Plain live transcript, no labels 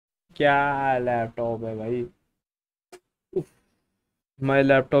क्या लैपटॉप है भाई। My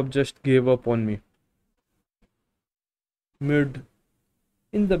laptop just give up on me mid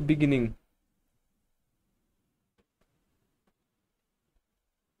in the beginning.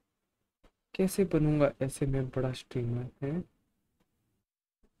 कैसे बनूंगा ऐसे में बड़ा स्ट्रीमर है।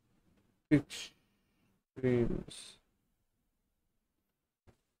 स्ट्रीम्स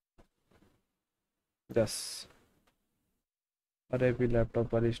 10। अरे भी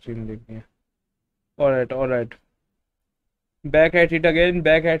लैपटॉप वाली स्ट्रीम देखनी है। Alright alright, back at it again,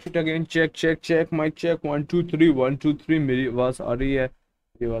 back at it again. Check check check mic check 1 2 3 1 2 3। मेरी आवाज आ रही है,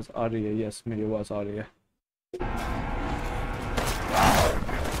 मेरी आवाज आ रही है। यस मेरी आवाज आ रही है।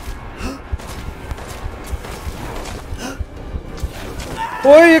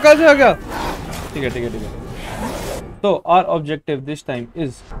 ओए ये कहाँ से आ गया। ठीक है ठीक है ठीक है। तो our objective this time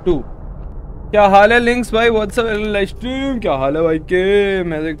is to. क्या हाल है लिंक्स भाई, व्हाट्सअप लाइव स्ट्रीम, क्या हाल है भाई के।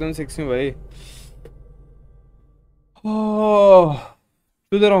 मैं तो एकदम सेक्सी हूँ भाई।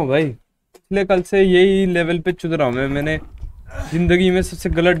 चुद रहा हूँ भाई, पिछले कल से यही लेवल पे चुद रहा हूँ मैं। मैंने जिंदगी में सबसे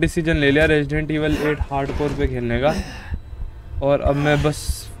गलत डिसीजन ले लिया रेजिडेंट इवल 8 हार्डकोर पे खेलने का, और अब मैं बस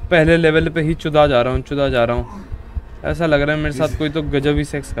पहले लेवल पे ही चुदा जा रहा हूँ, चुदा जा रहा हूँ। ऐसा लग रहा है मेरे साथ कोई तो गजब ही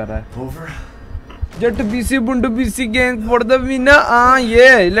सेक्स कर रहा है। जट BC Bundu BC gang for the winner.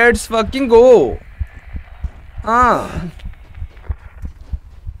 ये लेट्स फकिंग गो।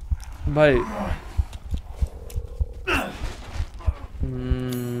 भाई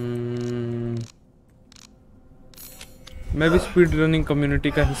मैं भी स्पीड रनिंग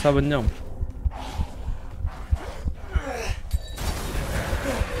कम्युनिटी का हिस्सा बन जाऊं।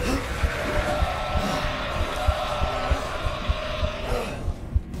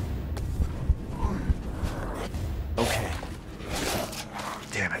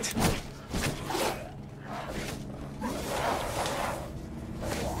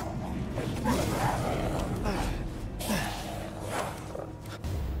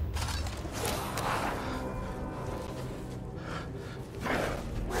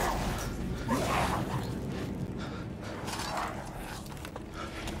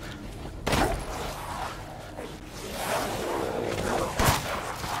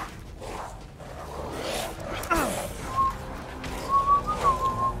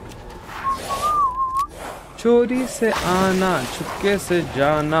 चोरी से आना छुपके से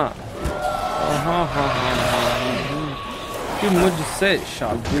जाना। हाँ हाँ हाँ हाँ, कि मुझसे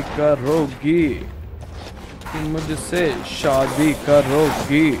शादी करोगी, कि मुझसे शादी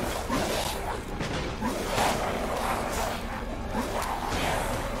करोगी।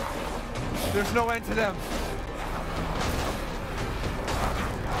 There's no end to them.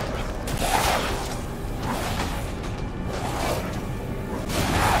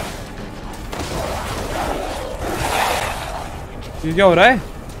 ये क्या हो रहा है।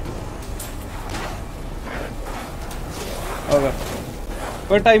 होगा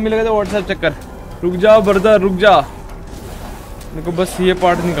कोई टाइम मिलेगा तो व्हाट्सएप चेक कर। रुक जा ब्रदर रुक जा, मेरे को बस ये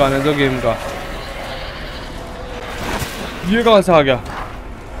पार्ट निकालने दो गेम का। ये कहां से आ गया।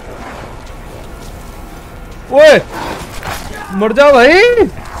 ओए मर जा भाई,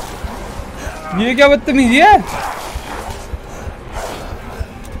 ये क्या बदतमीजी है।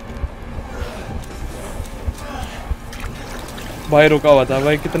 भाई रुका हुआ था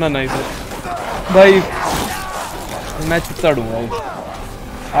भाई, कितना नाइस है भाई। मैं चुपता दूंगा।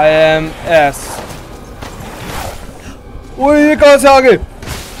 I am S. ओए ये कहां से आ गए।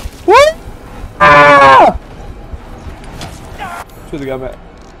 छूट गया मैं।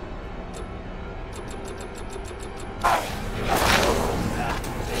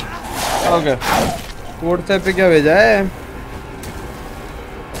 ओके व्हाट्सएप पे क्या भेजा है।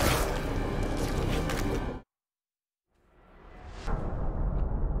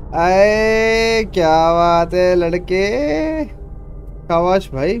 आए क्या बात है लड़के। कावाश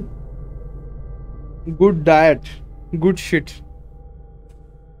भाई, good diet, good shit,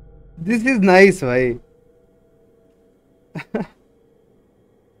 this is nice भाई।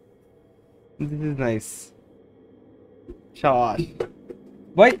 दिस इज नाइस, शाबाश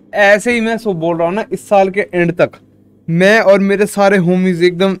भाई। ऐसे ही मैं सो बोल रहा हूँ ना, इस साल के एंड तक मैं और मेरे सारे होमीज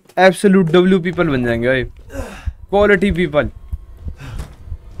एकदम एब्सोल्यूट डब्ल्यू पीपल बन जाएंगे भाई, क्वालिटी पीपल।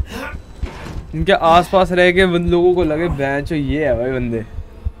 इनके आसपास रह के लोगों को लगे बेंचो ये है भाई बंदे।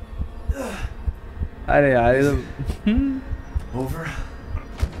 अरे यार ये तो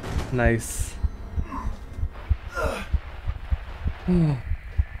नाइस।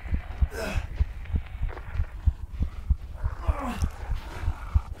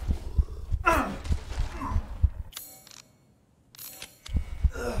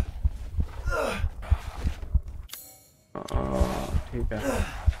 ठीक है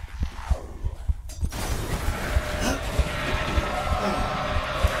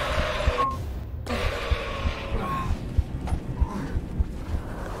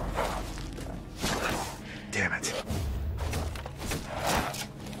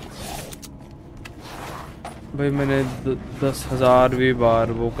भाई मैंने 10,000 भी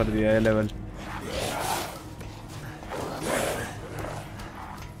बार वो कर दिया है लेवल।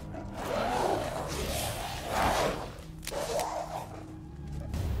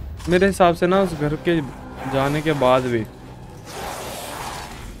 मेरे हिसाब से ना उस घर के जाने के बाद भी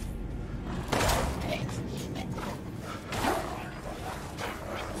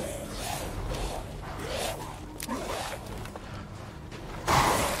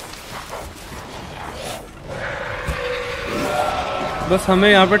बस हमें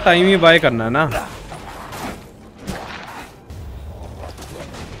यहाँ पे टाइम ही बाय करना है ना।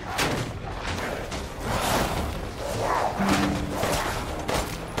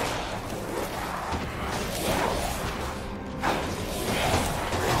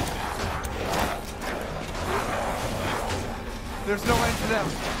 There's no end to them.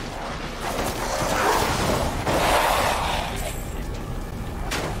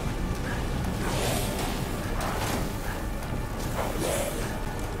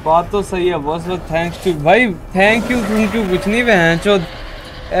 बात तो सही है बॉस, बस थैंक्स टू भाई, थैंक यू कुछ नहीं बहन चोद।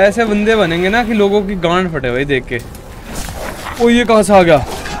 ऐसे बंदे बनेंगे ना कि लोगों की गांड फटे भाई देख के। ओ ये कहाँ से आ गया?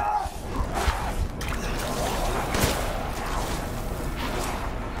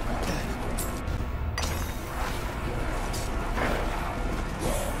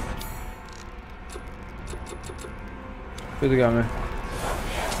 कूद गया मैं।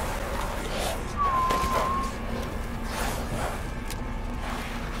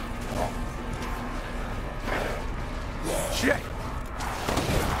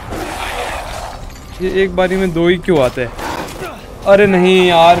 ये एक बारी में दो ही क्यों आते हैं? अरे नहीं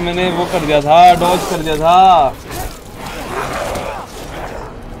यार, मैंने वो कर दिया था, डॉज कर दिया था।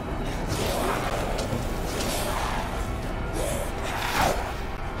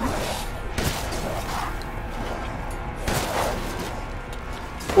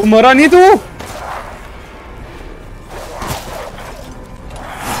 वो मरा नहीं तू?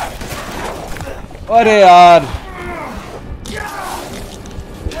 अरे यार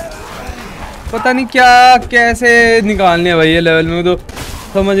पता नहीं क्या कैसे निकालने भाई ये लेवल में, तो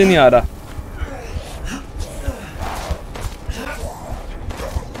समझ ही नहीं आ रहा।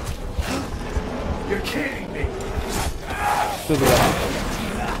 तो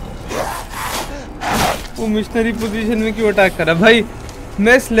वो मिशनरी पोजीशन में क्यों अटैक करा भाई?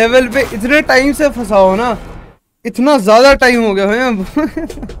 मैं इस लेवल पे इतने टाइम से फंसा हूं ना, इतना ज्यादा टाइम हो गया भाई।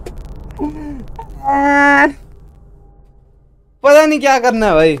 पता नहीं क्या करना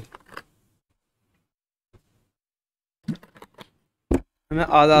है भाई। मैं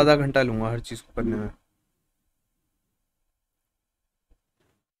आधा घंटा लूंगा हर चीज को करने में।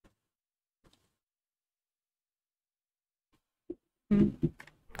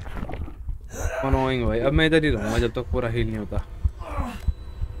 अनोइंग भाई, अब मैं इधर ही रहूंगा जब तक पूरा हील नहीं होता।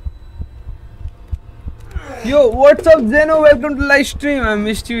 Yo, what's up Zeno? Welcome to live stream. I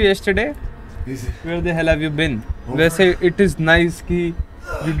missed you yesterday. Where the hell have you been? वैसे it is nice कि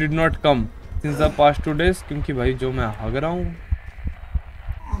you did not come since the past 2 days, क्योंकि भाई जो मैं भाग रहा हूँ।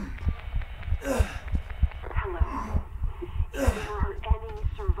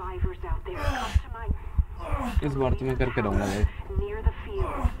 इस बार तो मैं करके रहूंगा भाई।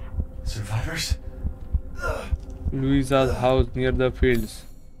 Survivors? Louisa's house near the fields.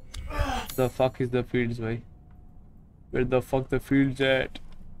 The fuck is the fields भाई? Where the fuck the fields at?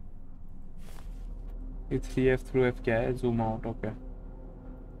 It's 3F through F क्या है? Zoom out, okay.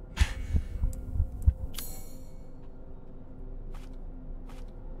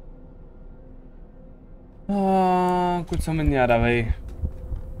 कुछ समझ नहीं आ रहा भाई।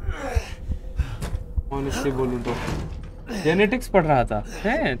 ऑनेस्टली बोलूं तो जेनेटिक्स पढ़ रहा था।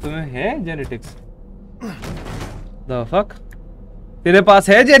 है तुम्हें है जेनेटिक्स? The fuck? तेरे पास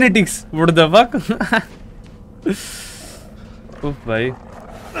है जेनेटिक्स? What the fuck? उफ भाई,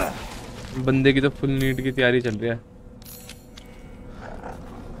 बंदे की तो फुल नीट की तैयारी चल रही है।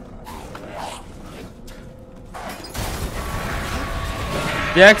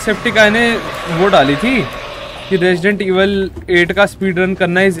 जैक सेप्टिका ने वो डाली थी कि रेजिडेंट इवल 8 का स्पीड रन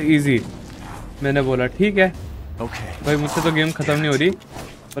करना इज इजी। मैंने बोला ठीक है भाई, मुझसे तो गेम खत्म नहीं हो रही,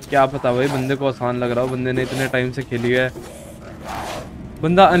 पर क्या पता भाई बंदे को आसान लग रहा हो। बंदे ने इतने टाइम से खेली है,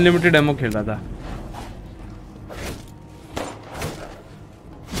 बंदा अनलिमिटेड डेमो खेल रहा था।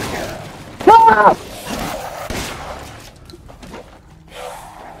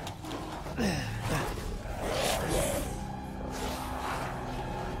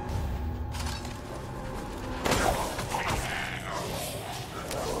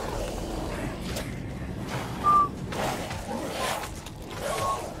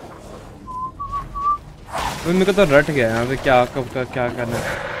 मेरे को तो रट गया यहाँ पे क्या कब का क्या करना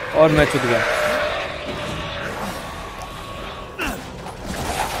है, और मैं चुप गया।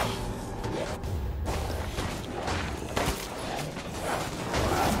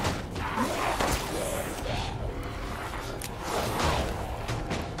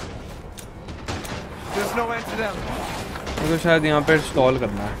 There's no end to them. मेरे को शायद यहाँ पे स्टॉल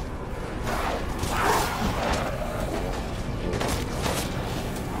करना है।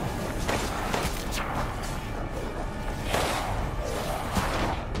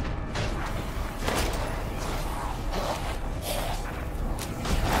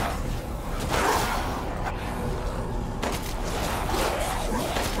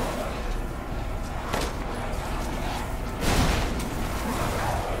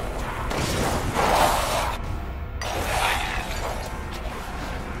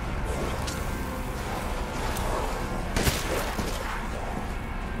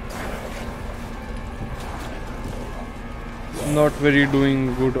 Not very doing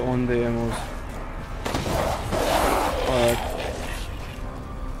good on the ammos. Alright.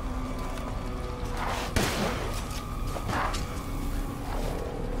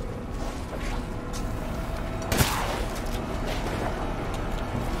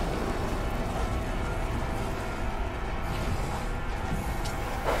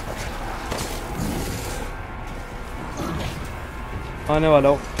 आने वाला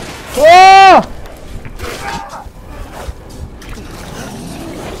हूँ।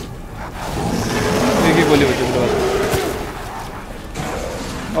 गोली बची मेरे पास।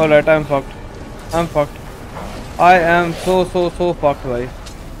 Alright, I'm fucked. I'm fucked. I am so fucked, भाई।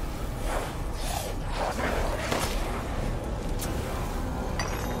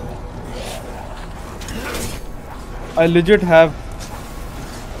 I legit have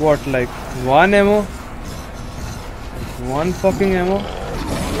what, like one ammo, one fucking ammo.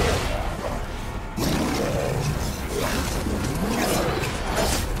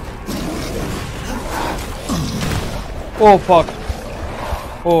 Oh fuck!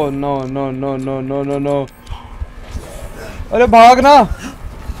 Oh no no no no no no no! अरे भाग ना!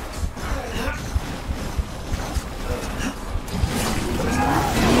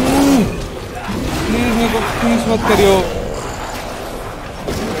 प्लीज मेरे को प्लीज मत करियो।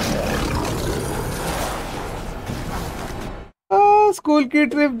 School की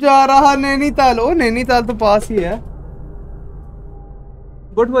trip जा रहा नैनीताल। ओ नैनीताल तो पास ही है।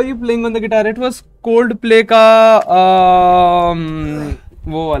 What were you playing on the guitar? It was Coldplay का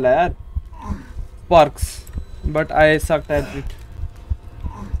वो वाला यार, Sparks. But I sucked at it.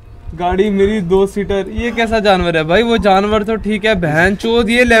 गाड़ी मेरी 2 सीटर। ये कैसा जानवर है भाई? वो जानवर तो ठीक है, बहन चोद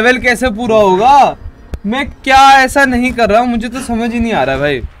ये लेवल कैसे पूरा होगा? मैं क्या ऐसा नहीं कर रहा हूँ, मुझे तो समझ ही नहीं आ रहा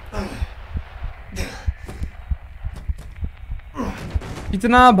भाई।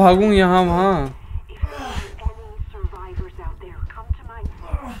 कितना भागूं यहाँ वहाँ।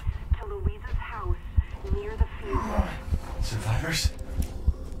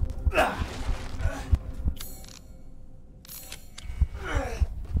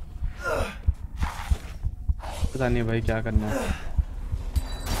 पता नहीं भाई क्या करना है।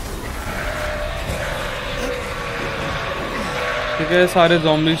 ठीक है, सारे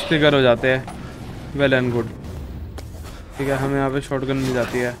ज़ॉम्बीज़ ट्रिगर हो जाते हैं। Well and good. ठीक है, हमें यहाँ पे शॉटगन मिल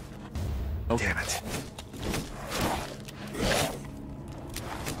जाती है।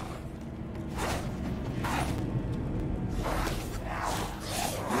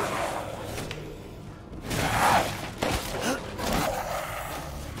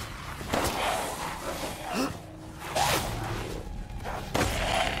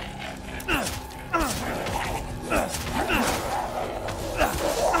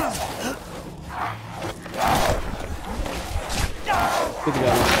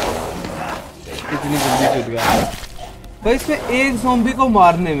 इतनी जल्दी कूद गया भाई। इसमें एक ज़ॉम्बी को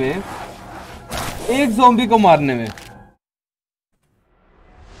मारने में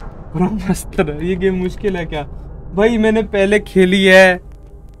बड़ा मस्त है। ये गेम मुश्किल है क्या भाई? मैंने पहले खेली है,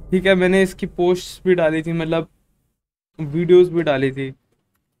 ठीक है, मैंने इसकी पोस्ट भी डाली थी, मतलब वीडियोस भी डाली थी,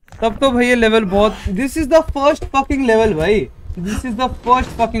 तब तो भाई ये लेवल बहुत। This is the first fucking level भाई, this is the first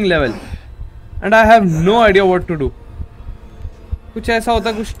fucking level and I have no idea what to do. कुछ ऐसा होता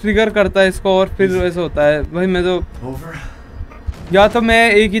है, कुछ ट्रिगर करता है इसको और फिर ऐसा होता है भाई। मैं तो या तो मैं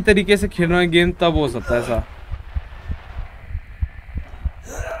एक ही तरीके से खेल रहा हूँ गेम, तब हो सकता है ऐसा,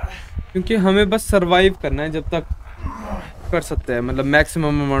 क्योंकि हमें बस सरवाइव करना है जब तक कर सकते हैं, मतलब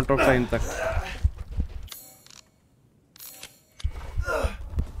मैक्सिमम अमाउंट ऑफ टाइम तक।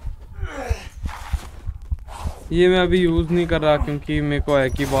 ये मैं अभी यूज़ नहीं कर रहा क्योंकि मेरे को है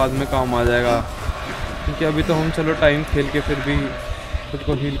कि बाद में काम आ जाएगा, क्योंकि अभी तो हम चलो टाइम खेल के फिर भी खुद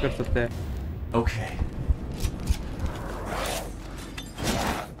को हील कर सकते हैं। Okay.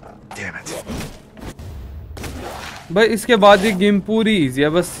 Damn it. भाई इसके बाद ये गेम पूरी इजी है,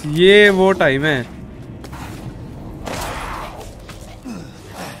 बस ये वो टाइम है।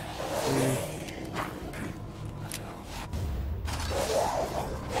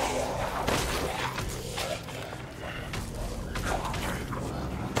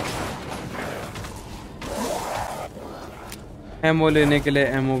 एमओ लेने के लिए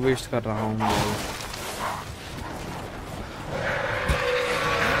एमओ वेस्ट कर रहा हूँ।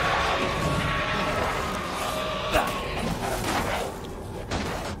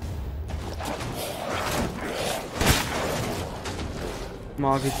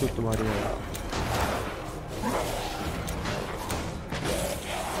 माँ की चुप तुम्हारी है।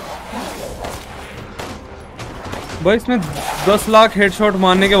 भाई इसमें 10 लाख हेडशॉट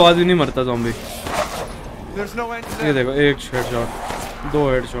मारने के बाद भी नहीं मरता zombie. There's no end to ये them. देखो, एक हेडशॉट, 2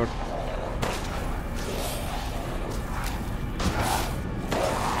 हेडशॉट।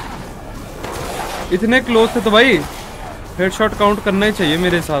 इतने क्लोज थे तो भाई हेडशॉट काउंट करना ही चाहिए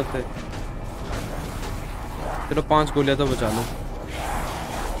मेरे हिसाब से। चलो 5 गोलियां तो बचा लो,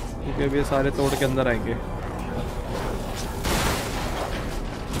 क्योंकि अब ये सारे तोड़ के अंदर आएंगे।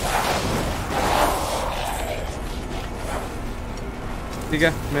 ठीक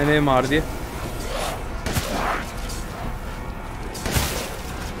है, मैंने मार दिए।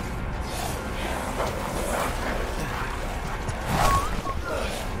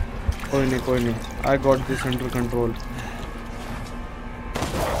 कोई नहीं, I got this under control.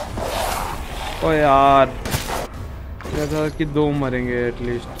 ओ यार, ऐसा कि 2 मरेंगे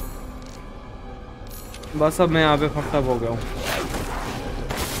एटलीस्ट। बस अब मैं यहाँ पे फक्टअप हो गया हूँ।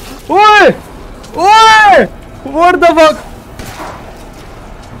 ओए ओए, व्हाट द फक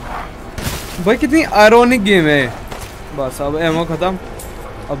भाई, कितनी आयरॉनिक गेम है। बस अब एमो खत्म,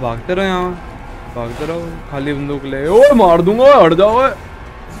 अब भागते रहो, यहाँ भागते रहो, खाली बंदूक ले। ओए मार दूंगा, हट जाओ।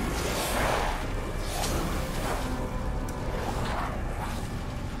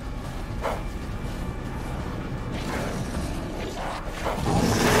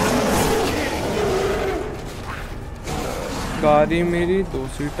 गाड़ी मेरी 2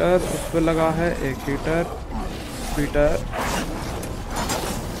 सीटर, उस पर लगा है 1 seater.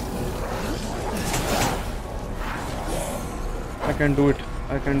 I can do it.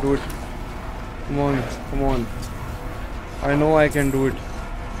 Come on. I know I can do it.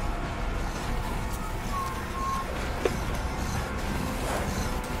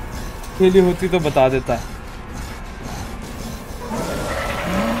 खेली होती तो बता देता।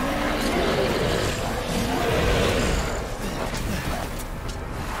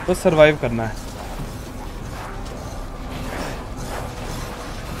 बस सरवाइव करना है।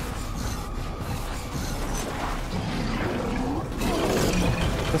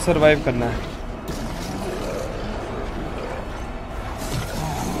 तो सरवाइव करना है।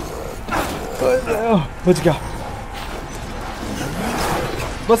 बच गया,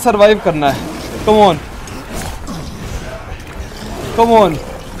 बस सरवाइव करना है। Come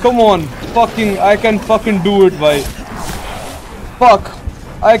on, fucking I can fucking do it भाई। Fuck,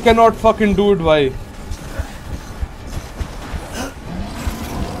 I cannot fucking do it भाई।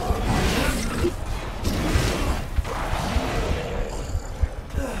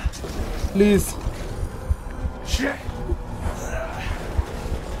 Please। Shit.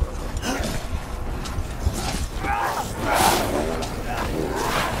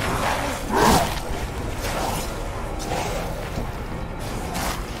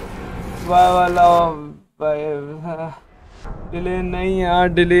 वाला डिले नहीं यार,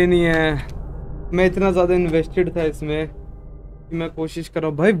 डिले नहीं है। मैं इतना ज़्यादा इन्वेस्टेड था इसमें कि मैं कोशिश कर रहा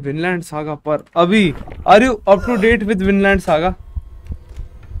हूँ भाई विनलैंड सागा पर। अभी are you up to date with Vinland saga?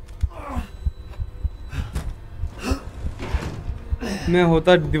 मैं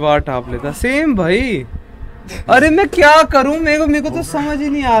होता दीवार टाप लेता सेम भाई। अरे मैं क्या करूं, मेरे को तो समझ ही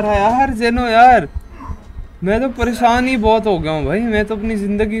नहीं आ रहा यार जेनो यार। मैं तो परेशान ही बहुत हो गया हूँ भाई। मैं तो अपनी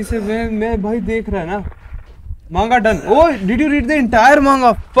जिंदगी से मैं भाई देख रहा है ना। मांगा done. O did you read the entire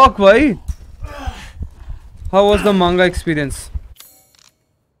मांगा? फक भाई, हाउ वाज द मांगा एक्सपीरियंस?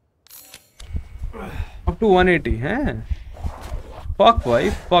 अप टू 180 हैं? फक भाई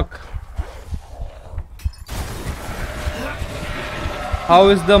fuck. How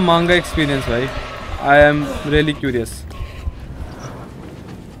is the manga experience भाई? I am really curious.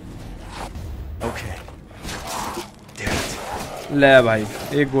 Okay. ले भाई,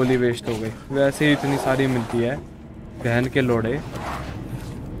 एक गोली वेस्ट हो गई। वैसे ही इतनी सारी मिलती है बहन के लोड़े।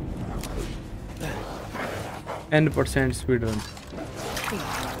 N% speed run.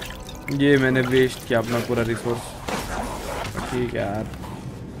 ये मैंने वेस्ट किया अपना पूरा रिसोर्स। ठीक है यार।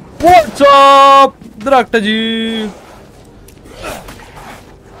 What's up दरख्त जी?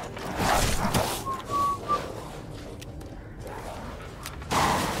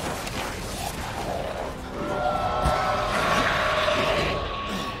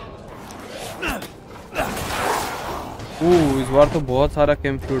 इस बार तो बहुत सारा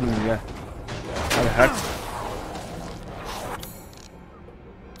कैंप फ्लूइड मिल गया। अरे हट।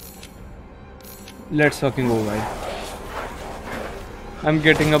 लेट्स फकिंग गो भाई। I'm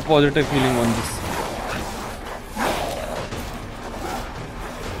getting a positive feeling on this.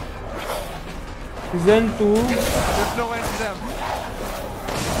 Season 2. There's no end to them.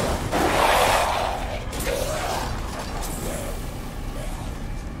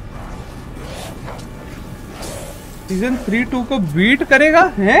 Season 3-2 को बीट करेगा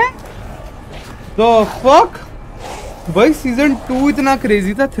हैं? तो फक भाई सीजन 2 इतना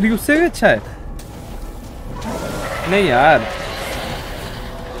क्रेजी था, 3 उससे भी अच्छा है। नहीं यार,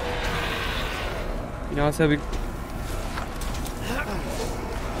 यहाँ से अभी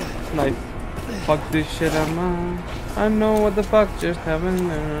like fuck this shit I know what the fuck just happened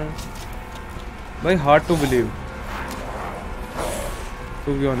भाई, hard to believe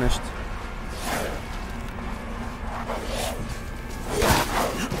to be honest.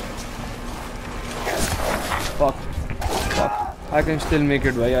 Fuck, I can still make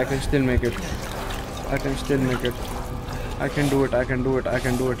it, bhai. I can still make it. I can still make it. I can do it. I can do it. I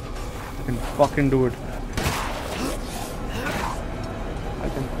can do it. I can fucking do it. I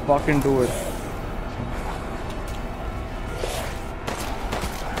can fucking do it.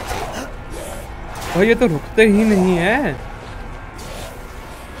 भाई ये तो रुकते ही नहीं है।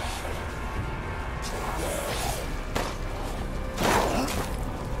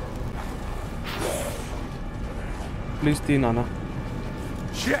 Please 3 आना।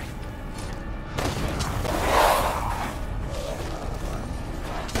 Shit.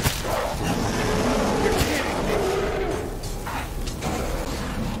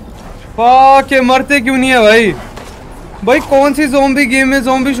 के मरते क्यों नहीं है भाई? भाई कौन सी ज़ॉम्बी गेम में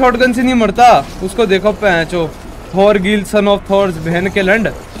ज़ॉम्बी शॉटगन से नहीं मरता? उसको देखो पैंचो, थॉर गिल सन ऑफ थॉर्स बहन के लंड।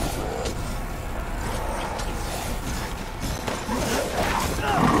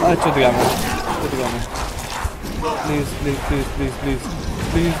 अच्छा गया मैं, Please, please, please, please, please,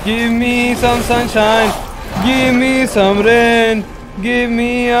 please give me some sunshine, give me some rain, give me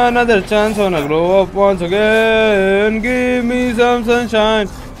another chance, wanna grow up once again, give me some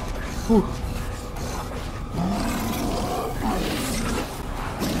sunshine.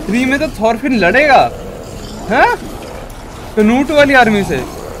 Three में तो Thorfinn लड़ेगा, हैं? कनूट वाली आर्मी से।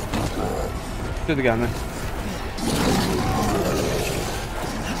 चुत गया मैं।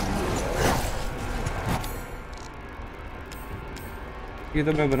 ये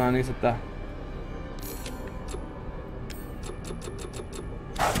तो मैं बना नहीं सकता।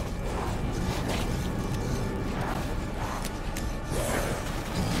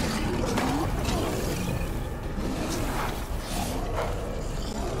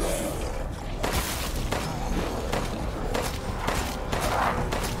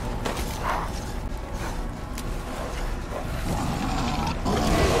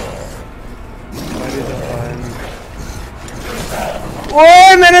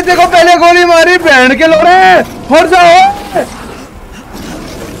 ओए मैंने देखो पहले गोली मारी, बैंड के लोड़े हट जाओ,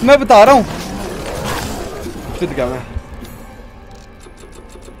 मैं बता रहा हूँ। खुद क्या मैं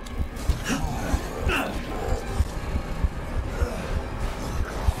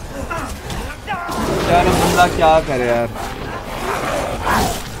यार, बंदा क्या करे यार।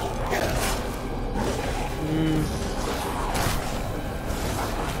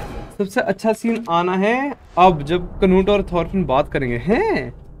 सबसे अच्छा सीन आना है अब जब कनूट और थॉरफिन बात करेंगे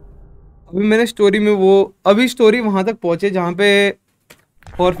हैं। अभी मैंने स्टोरी में वो अभी स्टोरी वहां तक पहुंचे जहां पे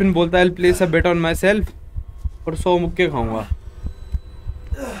थॉरफिन बोलता है, "I'll place a bet on myself" और 100 मुक्के खाऊंगा।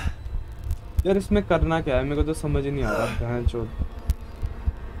 यार इसमें करना क्या है, मेरे को तो समझ ही नहीं आ रहा। कहाँ चोट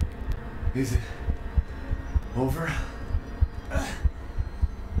Is it over?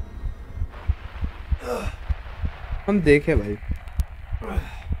 हम देखे भाई,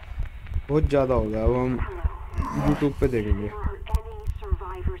 बहुत ज्यादा हो गया। अब हम YouTube पे देखेंगे।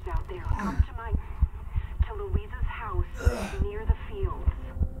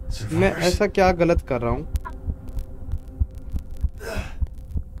 मैं ऐसा क्या गलत कर रहा हूँ?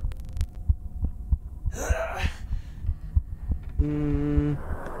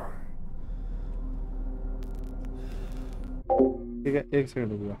 ठीक है, 1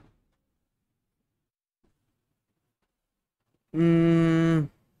 सेकंड रुक जा।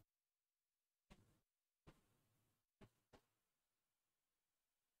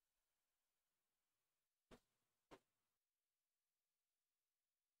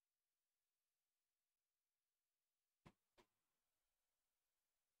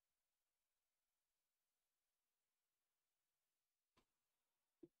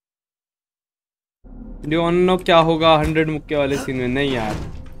 नो क्या होगा 100 मुक्के वाले सीन में? नहीं यार,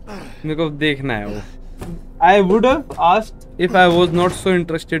 मेरे को देखना है वो। I would have asked if I was not so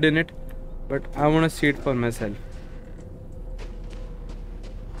interested in it, but I want to see it for myself.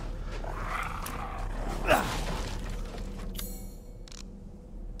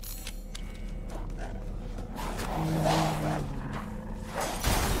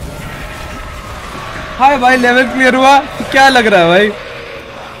 हाय भाई, लेवल क्लियर हुआ। क्या लग रहा है भाई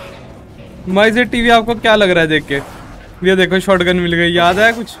माइज़ टीवी, आपको क्या लग रहा है देख के? ये देखो शॉटगन मिल गई, याद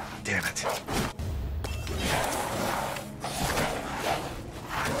है कुछ? Damn it.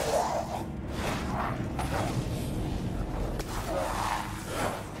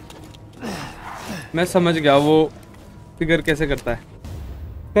 मैं समझ गया वो फिगर कैसे करता है।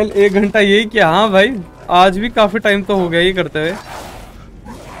 कल 1 घंटा यही किया। हाँ भाई, आज भी काफी टाइम तो हो गया ये करते हुए।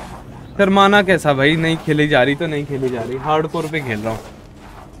 शर्माना कैसा भाई, नहीं खेली जा रही तो नहीं खेली जा रही, हार्डकोर पे खेल रहा हूँ।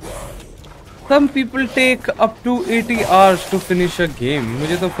 Some people take up to 80 hours to finish a game.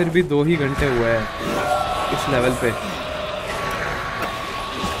 मुझे तो फिर भी 2 ही घंटे हुए हैं इस लेवल पे।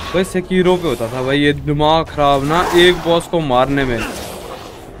 भाई सेकीरो पे होता था भाई ये दिमाग खराब ना, एक बॉस को मारने में।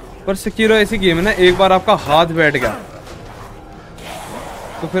 पर सेकीरो ऐसी गेम है ना, एक बार आपका हाथ बैठ गया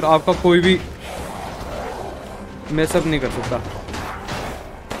तो फिर आपका कोई भी मैसअप नहीं कर सकता।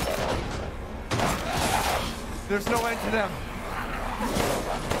 There's no end to them.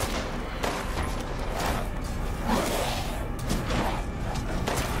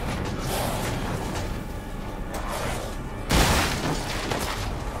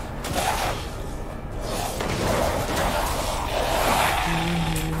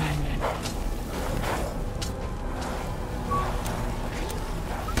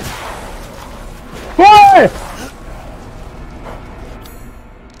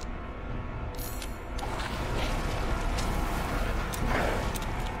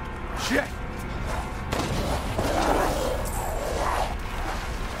 Shit!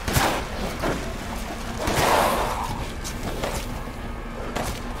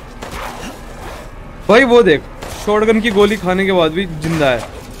 भाई वो देख, शॉटगन की गोली खाने के बाद भी जिंदा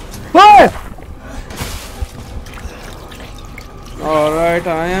है। Alright,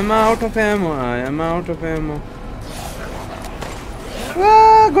 I am out of ammo. I am out of ammo.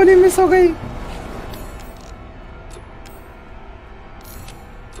 गोली मिस हो गई।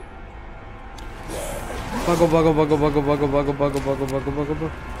 भागो भागो भागो भागो भागो भागो भागो भागो भागो भागो भागो।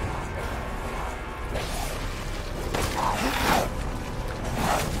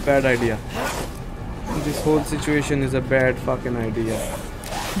 Bad idea. This whole situation is a bad fucking idea.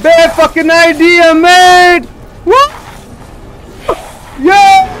 Bad fucking idea, mate. What?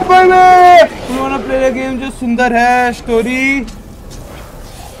 Yeah, baby. We wanna play a game जो सुंदर है, स्टोरी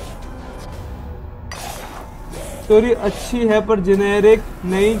अच्छी है पर जेनेरिक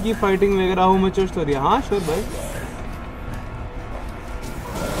नहीं कि फाइटिंग वगैरह हो, मैच्योर स्टोरी। हाँ श्योर भाई,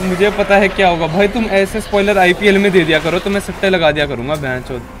 मुझे पता है क्या होगा भाई। तुम ऐसे स्पॉइलर आईपीएल में दे दिया करो तो मैं सट्टे लगा दिया करूंगा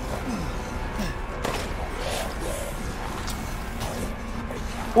भैंचोद।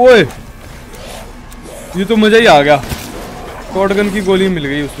 ओए ये तो मजा ही आ गया, शॉटगन की गोली मिल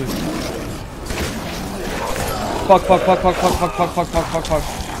गई उसमें। Fuck fuck fuck fuck fuck fuck fuck fuck fuck fuck fuck.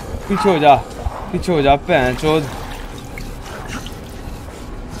 पीछे हो जा भैंचोद।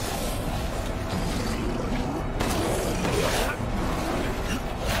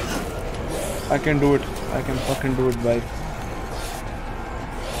 I can do it. I can fucking do it, bye.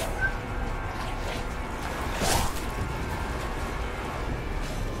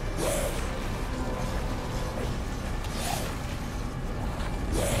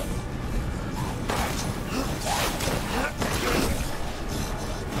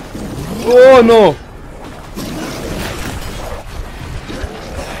 Oh no!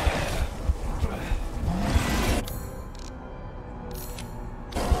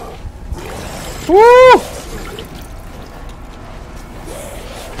 Woo!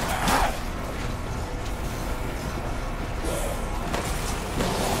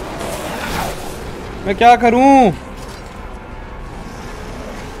 मैं क्या करूं?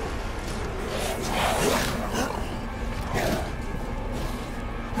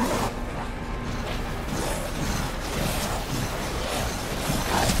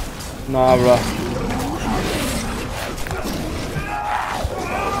 ना bro.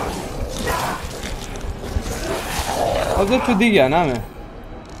 अब तो चुदी गया ना मैं।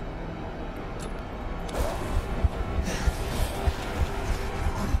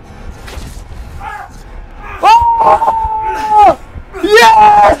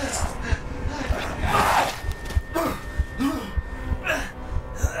 Yes!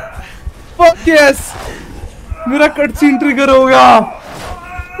 Fuck yes! मेरा कट सीन ट्रिगर हो गया।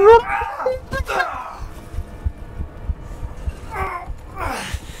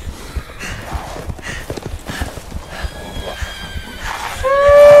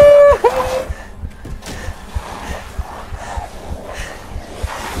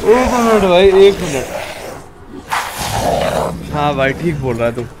 एक मिनट भाई, 1 मिनट। हाँ भाई ठीक बोल रहा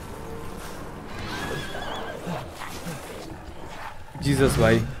है तू। जीसस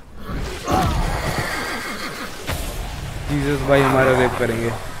भाई जीसस भाई हमारा रेप करेंगे।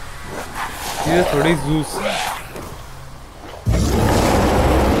 जीसस थोड़ी जूस।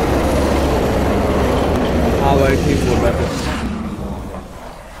 हाँ भाई ठीक बोल रहा था।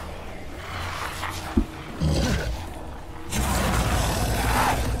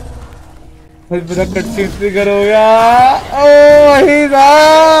 फिर पूरा कट ट्रिगर हो गया। ओ भाई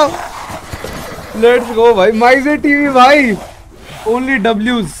साहब, लेट्स गो भाई। माइजे टीवी भाई, ओनली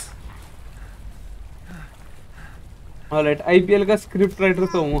डब्ल्यूज। ऑलराइट, आईपीएल का स्क्रिप्ट राइटर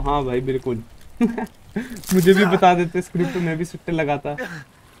तो हूँ। हाँ भाई बिल्कुल। मुझे भी बता देते स्क्रिप्ट, मैं भी सुट्टे लगाता।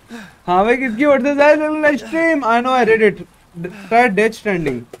 हाँ भाई, किसकी what stream? I know, I read it. Try death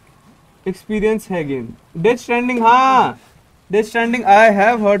stranding, experience है गेम। डेथ स्ट्रैंडिंग, हाँ death stranding I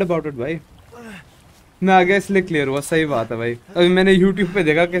have heard about it भाई। मैं आ गया इसलिए क्लियर हुआ। सही बात है भाई। अभी मैंने यूट्यूब पे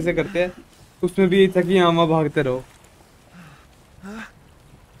देखा कैसे करते हैं, उसमें भी यही था कि यहाँ भागते रहो।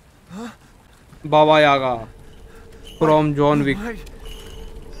 बाबा यागा फ्रॉम जॉन विक।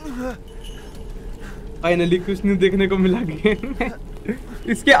 फाइनली कुछ नहीं देखने को मिला गेम में।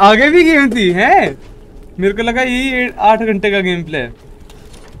 इसके आगे भी गेम थी हैं? मेरे को लगा यही 8 घंटे का गेम प्ले है।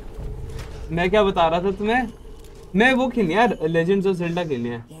 मैं क्या बता रहा था तुम्हें, मैं वो खेलनी यार, लेजेंड्स ऑफ ज़ेल्डा खेलनी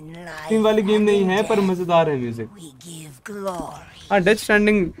है। टीम वाली गेम नहीं है पर मजेदार है म्यूजिक। हाँ डेथ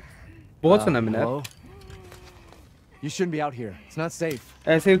स्ट्रैंडिंग बहुत सुना मैंने यार। You shouldn't be out here. It's not safe.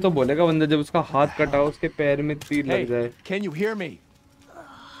 ऐसे ही तो बोलेगा बंदा जब उसका हाथ कटा हो, उसके पैर में तीर लग जाए। Hey, can you hear me?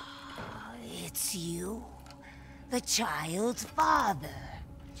 It's you, the child's father.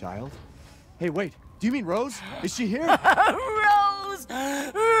 Child? Hey, wait. Do you mean Rose? Is she here? Rose,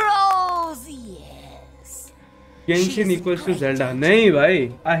 Rose, yes. Genshin equals to Zelda. नहीं भाई,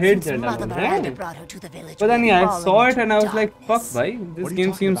 I hate Since Zelda. Mother Miranda brought her to the village, पता नहीं, I we've saw fallen it and I was into like, fuck darkness. भाई, this What are you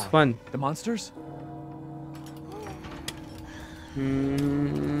game talking seems about? fun. The monsters?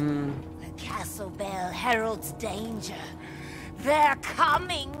 The castle bell heralds danger. They're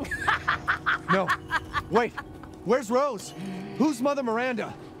coming. No. Wait. Where's Rose? Who's Mother Miranda?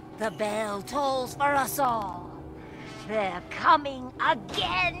 The bell tolls for us all. They're coming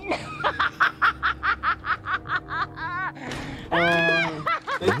again.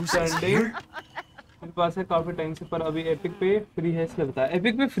 मेरे पास है काफी time से, पर अभी epic पे free है इसलिए बता।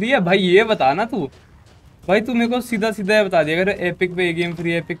 एपिक पे फ्री है भाई, ये बता ना तू। भाई तू मेरे को सीधा सीधा बता दिया, अगर एपिक पे ये गेम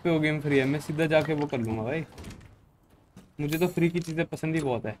फ्री है, एपिक पे वो गेम फ्री है, मैं सीधा जाके वो कर लूंगा भाई। मुझे तो फ्री की चीजें पसंद ही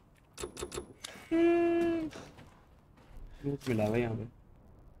बहुत है। लूट मिला भाई यहाँ पे।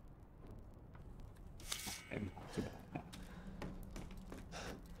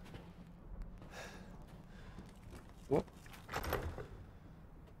 वो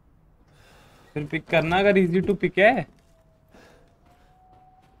फिर पिक करना अगर इजी टू पिक है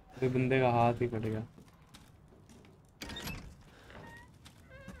तो बंदे का हाथ ही कटेगा।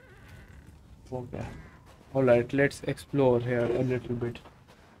 Okay. Alright, let's explore here a little bit.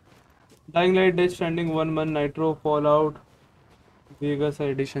 Dying Light, Death Stranding 1 1 Nitro, Fallout Vegas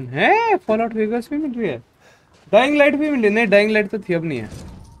Edition है? Fallout Vegas भी मिल रही है? Dying Light भी मिल रही है? नहीं, Dying Light तो थी, अब नहीं है।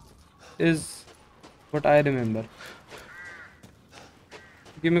 Is what I remember.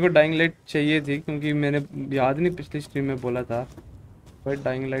 क्योंकि मेरे को Dying Light चाहिए थी, क्योंकि मैंने याद नहीं पिछली स्ट्रीम में बोला था भाई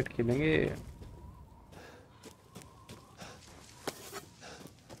Dying Light खेलेंगे।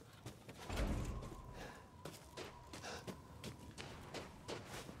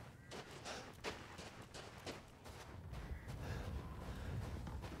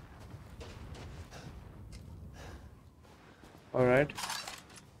 All right.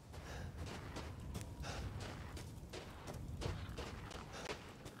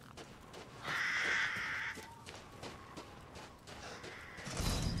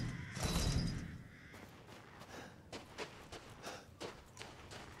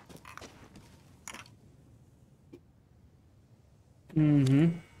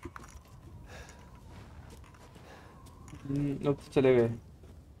 अब तो चले गए,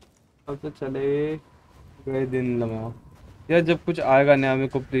 अब तो चले गए दिन लम्हा। यार जब कुछ आएगा नया मेरे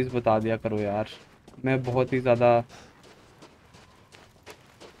को प्लीज़ बता दिया करो यार, मैं बहुत ही ज़्यादा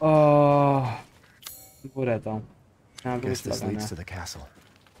वो रहता हूँ। यहाँ पे कुछ लगाना है,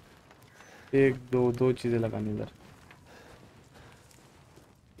 एक दो चीज़ें लगानी इधर।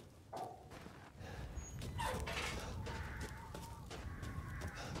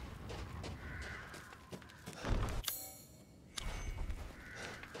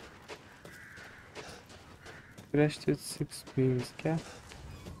 Crashed with 6 beams, क्या?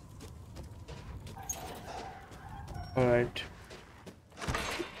 Alright.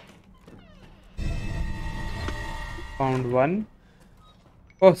 Found one.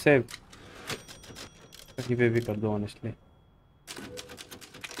 Oh, save. कहीं पे भी कर दो honestly.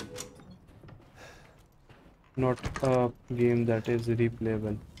 Not a game that is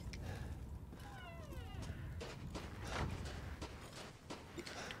replayable.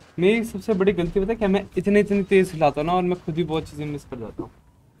 मेरी सबसे बड़ी गलती पता है क्या, मैं इतनी तेज हिलाता हूँ ना और मैं खुद ही बहुत चीजें मिस कर जाता हूँ।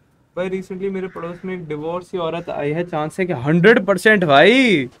 भाई रिसेंटली मेरे पड़ोस में एक डिवोर्स औरत आई है, चांस है कि 100%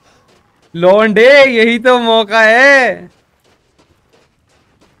 भाई लौंडे यही तो मौका है।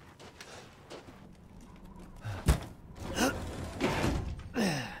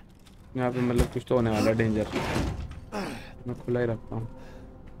 यहाँ पे मतलब कुछ तो होने वाला डेंजर, मैं खुला ही रखता हूँ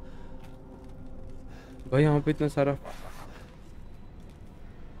भाई। यहाँ पे इतना सारा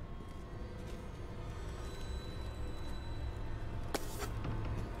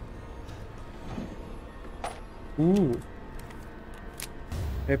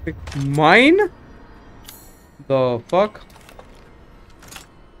epic mine, the fuck।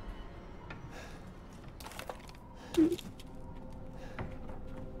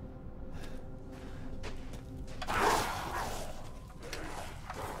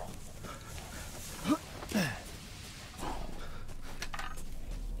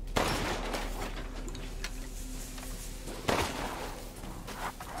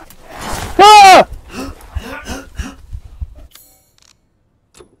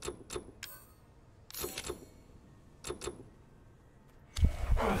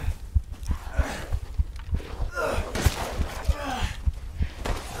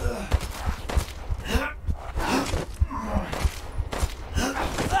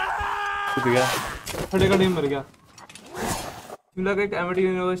 खड़े खड़े मर गया। शिमला के एक एमिटी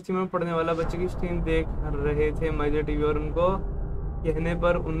यूनिवर्सिटी में पढ़ने वाला बच्चे की स्ट्रीम देख रहे थे माइजर टीवी और उनको कहने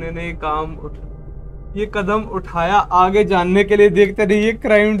पर उन्होंने ये कदम उठाया आगे जानने के लिए। देखते रहिए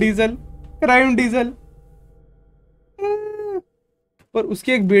क्राइम डीजल, क्राइम डीजल। पर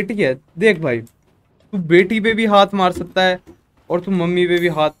उसकी एक बेटी है, देख भाई तू बेटी पे भी हाथ मार सकता है और तू मम्मी पे भी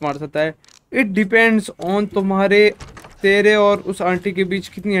हाथ मार सकता है। इट डिपेंड्स ऑन तेरे और उस आंटी के बीच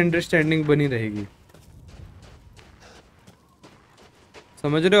कितनी अंडरस्टैंडिंग बनी रहेगी,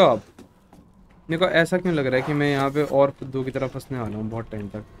 समझ रहे हो आप? मेरे को ऐसा क्यों लग रहा है कि मैं यहाँ पे और खुदों की तरह फंसने वाला हूँ बहुत टाइम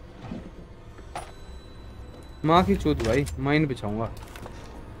तक। माँ की चूत भाई, माइन बिछाऊंगा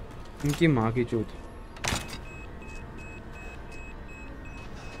इनकी माँ की चूत।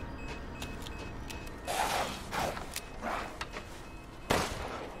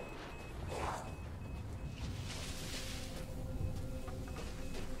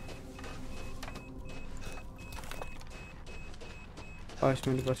 काश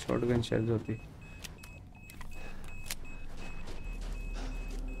मेरे पास शॉटगन शेल्स होती।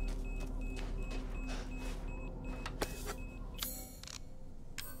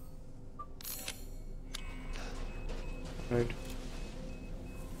 राइट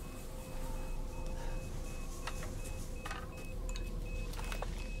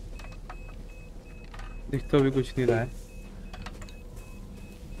दिख तो अभी कुछ नहीं रहा है।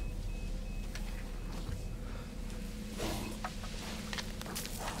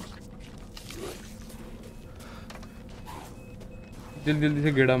 जल्दी जल्दी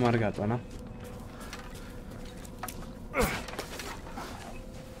से गेड़ा मार के आता ना।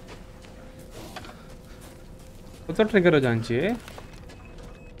 वो तो ट्रिगर हो जाना चाहिए।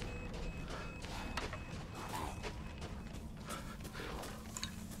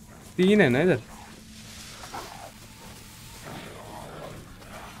 तीन है ना इधर।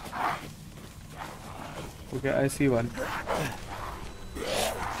 Okay I C one.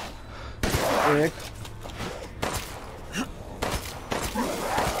 एक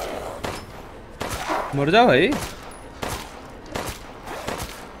मर जा भाई।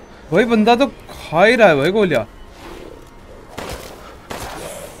 भाई बंदा तो खा ही रहा है भाई गोलियां।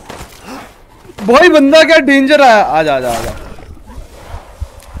 भाई बंदा क्या डेंजर है। आजा आजा आजा।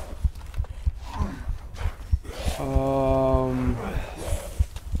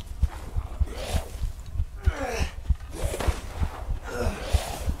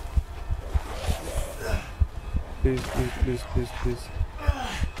 Please please please please please.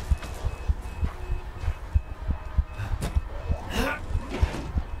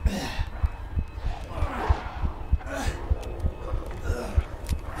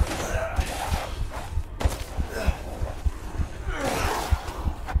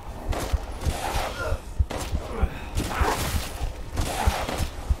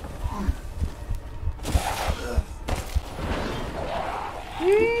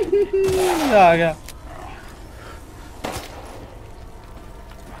 आ गया।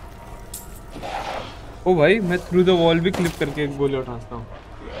 ओ भाई मैं थ्रू द वॉल भी क्लिप करके एक गोली उठाता हूँ।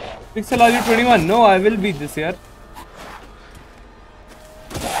 Pixel are you 21? No I will be this year.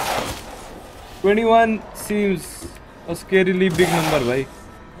 21 seems a scarily big number भाई।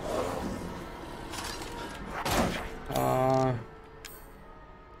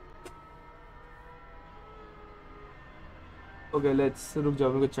 ओके लेट्स रुक जाओ,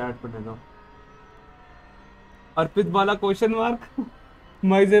 मेरे को चैट पढ़ने दो। अर्पित वाला क्वेश्चन मार्क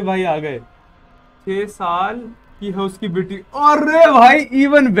मजे भाई आ गए। 6 साल की है उसकी बेटी। अरे भाई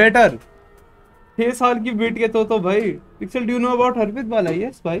इवन बेटर, 6 साल की बेटी है तो भाई। Pixel do you know about अर्पित वाला?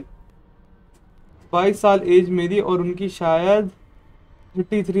 यस भाई। 22 साल एज मेरी और उनकी शायद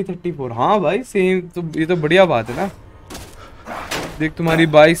 33-34। हाँ भाई सेम, तो ये तो बढ़िया बात है ना। देख तुम्हारी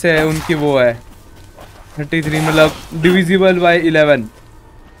 22 है, उनकी वो है 33, मतलब डिविजिबल बाय 11।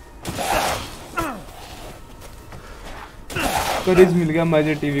 करेज मिल गया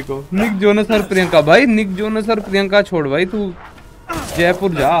माजे टीवी को। निक जोनस और प्रियंका, भाई निक जोनस और प्रियंका छोड़ भाई, तू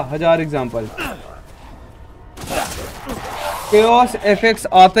जयपुर जा, 1000 एग्जाम्पल। केओस एफएक्स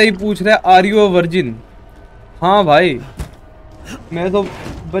आता ही पूछ रहा है आर यू अ वर्जिन? हाँ भाई मैं तो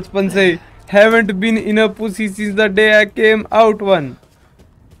बचपन से haven't been in a pussy since the day I came out one।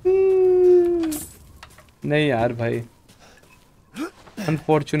 नहीं यार भाई,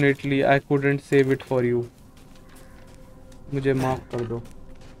 unfortunately I couldn't save it for you। मुझे माफ कर दो।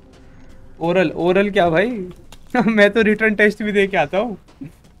 ओरल, ओरल क्या भाई मैं तो रिटर्न टेस्ट भी दे के आता हूँ।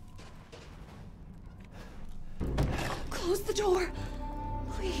 Close the door,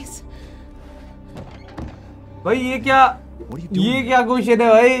 please। भाई ये क्या, ये क्या क्वेश्चन है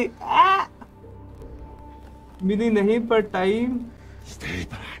भाई? मिली नहीं पर टाइम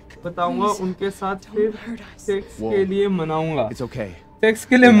बताऊंगा, उनके साथ फिर सेक्स के लिए मनाऊंगा। It's okay. सेक्स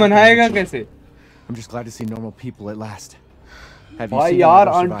के लिए मनाएगा कैसे? I'm just glad to see normal people at last. Have you भाई seen यार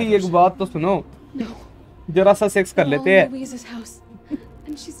any other आंटी एक survivors? बात तो सुनो, जरा सा सेक्स कर We're all लेते in हैं। Louise's house,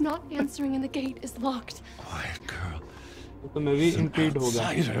 and she's not answering, and the gate is locked. Quiet girl. तो मैं भी इंट्रीड हो गया।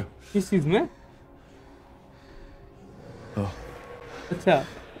 Cider. किस चीज में? Oh, अच्छा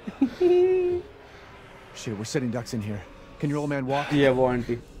shit, we're sitting ducks in here. Can your old man walk? ये वो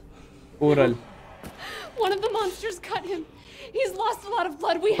aunty oral. One of the monsters cut him. He's lost a lot of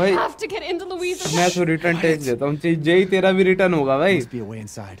blood. We Wait. have to get into Louise's मैं house. तो written test देता हूँ, जय तेरा भी return होगा भाई। Must be a way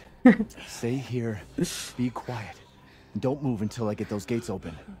inside. Stay here. Be quiet. And don't move until I get those gates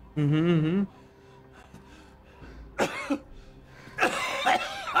open.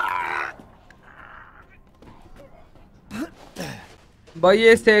 भाई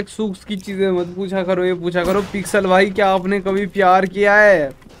ये सेक्स सूक्स की चीजें मत पूछा करो, ये पूछा करो पिक्सल भाई क्या आपने कभी प्यार किया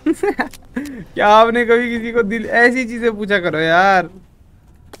है? क्या आपने कभी किसी को दिल, ऐसी चीजें पूछा करो यार।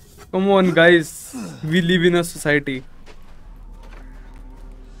 Come on guys, we live in a society.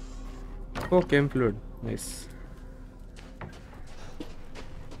 Okay employed, nice.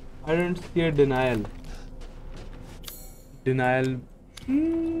 I don't see a denial. Denial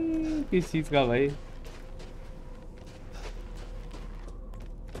किस चीज का भाई?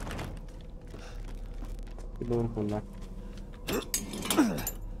 डोर खोलना।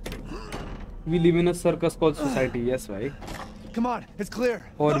 We live in a circus called society, yes भाई। Come on, it's clear.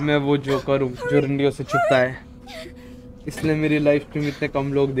 और मैं वो जो करूँ जो रंडियों से छुपता है, इसलिए मेरी लाइफ में इतने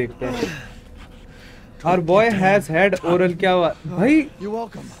कम लोग देखते हैं। Our boy has had oral, क्या हुआ भाई? You're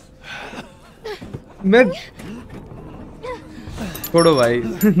welcome. मैं छोड़ो भाई,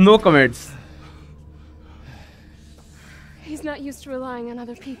 no comments। He's not used to relying on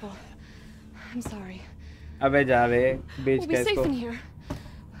other people. I'm sorry. अबे जावे बेच We'll be के safe इसको। in here,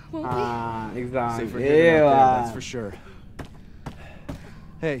 won't we? हाँ exam. Safer here than out there, that's for sure.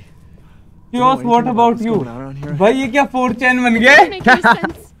 Hey. Yours, what about you? What's going on around here? भाई ये क्या 4chan बन गया? Doesn't make any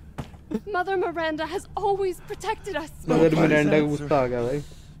sense. Mother Miranda has always protected us. Mother Miranda का गुस्सा आ गया भाई।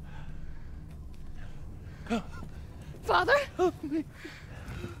 Father,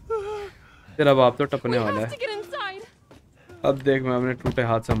 तेरा बाप तो टपने we वाला have है। to get inside. अब देख मैं अपने टूटे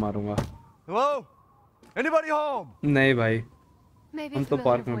हाथ से मारूंगा। Hello? Anybody home? नहीं भाई, Maybe हम a तो familiar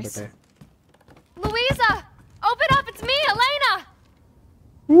पार्क में voice. बैठे। Louisa, open up! It's me, Elena.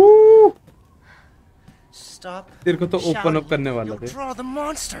 Stop. तेरे को तो ओपन shouting. अप करने वाला You'll थे। draw the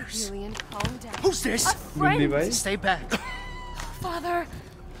monsters. Julian, calm down. Who's this? A milli friend. भाई। Stay back. Father,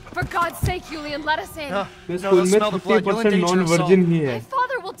 for God's sake, Julian, let us in. मैं No, school they'll में smell the blood. You'll 30% endanger non us all. Virgin ही है। My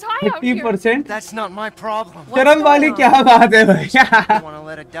father will die out here. 30%? That's not my problem. शर्म वाली going क्या बात है भाई? You want to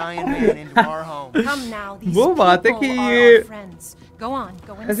let a dying man into our home? Come now, these वो बात है people कि are ये- our friends. Go on,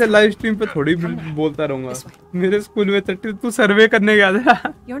 go ऐसे inside. लाइव स्ट्रीम पे थोड़ी भी बोलता रहूंगा। मेरे स्कूल में 30, तू सर्वे करने गया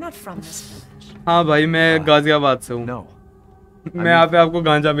था? You're not from this village. हाँ भाई मैं गाजियाबाद से हूँ। No. मैं यहाँ पे आपको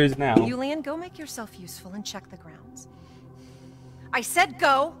गांजा बेचने आया हूँ। Julian, go make yourself useful and check the grounds. I said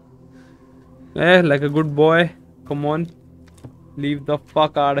go. Like a good boy, come on, leave the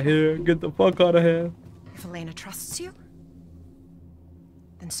fuck out of here, get the fuck out of here. If Elena trusts you,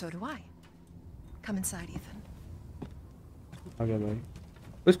 then so do I. Come inside, Ethan. आ गया भाई।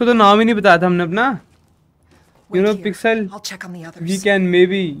 उसको तो नाम ही नहीं बताया था हमने अपना। Wait know, here. Pixel, I'll check on the others. we can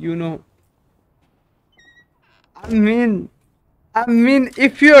maybe, you know. I mean,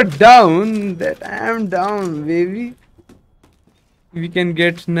 if you're down, that I'm down, baby. We can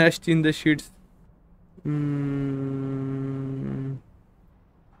get snatched in the sheets.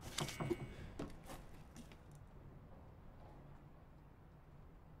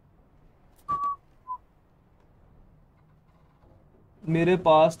 मेरे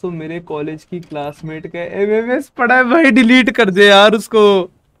पास तो मेरे कॉलेज की classmate का MMS पड़ा है भाई, delete कर दे यार उसको।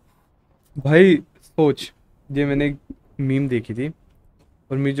 भाई सोच, ये मैंने मीम देखी थी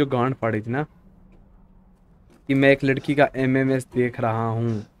और मेरी जो गांड फाड़ी थी ना कि मैं एक लड़की का एमएमएस देख रहा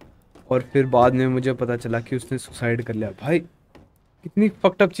हूँ और फिर बाद में मुझे पता चला कि उसने सुसाइड कर लिया। भाई कितनी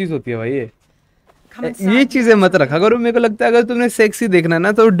फक्ड अप चीज होती है भाई ये चीजें मत रखा करो। मेरे को लगता है अगर तुमने सेक्सी देखना है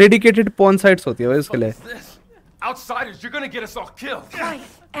ना तो डेडिकेटेड पॉर्न साइट्स होती है भाई उसके लिए। Outsiders, you're gonna get us all killed.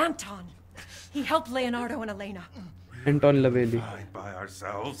 Quiet, Anton. He helped Leonardo and Elena. Anton लवेली। By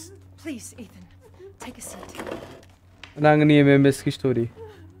ourselves. Please, Ethan, take a seat. रांगनी MMS की story Is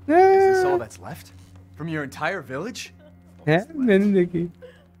this all that's left? From your entire village? है, मैंने देखी।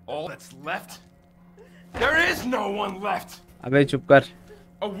 All that's left? There is no one left. अबे चुप कर।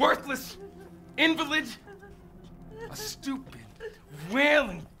 A worthless invalid, a stupid,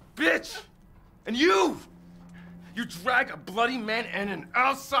 wailing bitch, and you drag a bloody man and an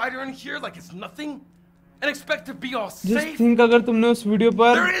outsider in here like it's nothing, and expect to be all Just safe. think अगर तुमने उस video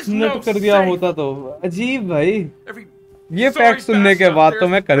पर There is nut no कर दिया safe. होता तो अजीब भाई। Every ये sorry फैक्ट सुनने के bastard बाद out तो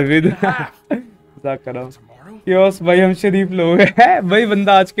there मैं is कर भी in दूंगा। half. मजाक कर रहा हूँ। Tomorrow, क्यों भाई, हम शरीफ लोग हैं भाई,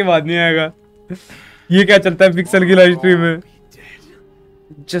 बंदा आज के बाद नहीं आएगा। ये क्या चलता है पिक्सल की लाइव स्ट्रीम में?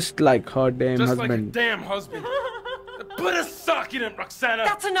 Just like her damn just like a husband. damn husband. Put a sock in it, Roxana.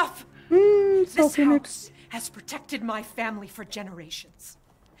 That's enough. This Sock in it. house has protected my family for generations.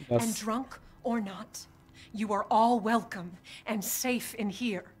 बस। And drunk or not, you are all welcome and safe in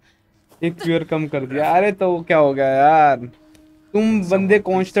here. एक viewer कम कर दिया। अरे तो क्या हो गया यार, तुम बंदे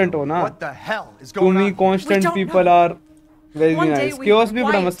कांस्टेंट हो ना। What the hell is तुम going he on? Constant We don't people know. Are very One day nice. we chaos were भी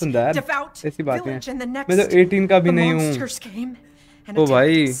बड़ा white, मस्त ਹੁੰਦਾ है यार, devout ऐसी बातें हैं। village, and the मैं next, तो 18 का भी the नहीं हूँ। monsters came and तो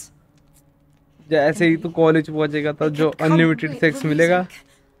भाई attacked us. जैसे ही तू कॉलेज पहुंचेगा तो They जो kept coming. Unlimited Wait, sex where is मिलेगा Zach?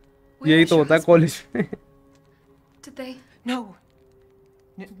 यही तो होता है कॉलेज में। Did they? No.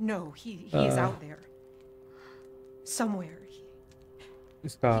 No, he is out there. Somewhere.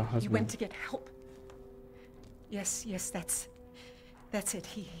 इसका He went husband to get help. Yes, that's it.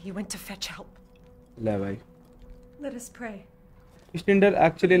 He went to fetch help. ले भाई। Let us pray Is Tinder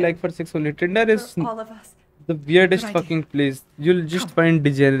actually like for sex only? Tinder is for all of us. the weirdest Good idea. fucking place. You'll just find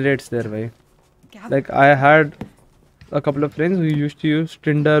degenerates there, भाई. Gather. Like I had a couple of friends who used to use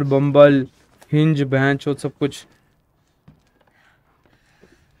Tinder, Bumble, Hinge, Bench और सब कुछ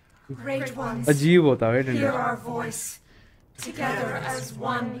Great ones, अजीब होता है hear Tinder। our voice. Together as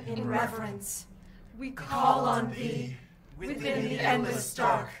one in reverence, we call on thee within the endless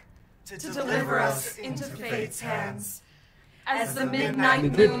dark to deliver us into fate's hands. As the midnight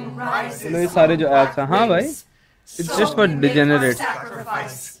moon rises, चलो ये सारे जो apps हैं, हाँ भाई, it's just for degenerates.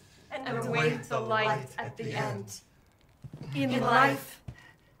 sacrifice And await the light at the end. in life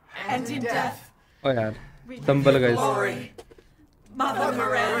and in death. ओ यार, Dumble guys. Glory, Mother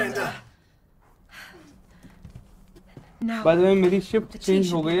Miranda. Now, By the way, मेरी shift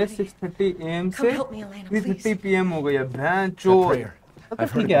change हो गई है 6:30 AM come से help me, Elena, 3:30 please. PM हो गई है। भैं That चो prayer. I've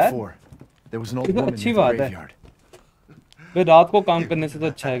heard ठीक it है यार। before. There was an old ये तो woman अच्छी in the बात है। graveyard. भाई रात को काम करने से तो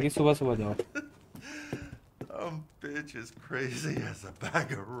अच्छा है कि सुबह सुबह जाओ। Bitch is crazy as a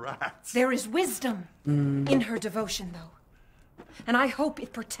bag of rats. there is wisdom in her devotion, though. And I hope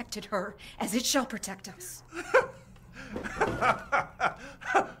it protected her as it shall protect us.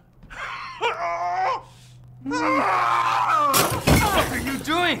 What are you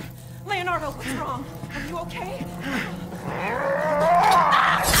doing? Leonardo, what's wrong? Are you okay?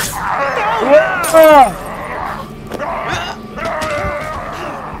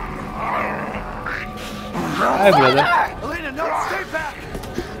 Hi brother. Elena, no, stay back!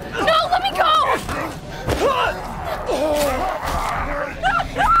 No, let me go!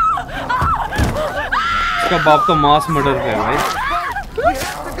 इसका बाप तो mass murder पे है भाई।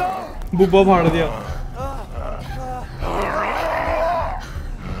 बुब्बा फाड़ दिया।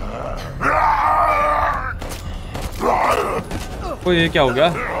 ओ ये क्या हो गया?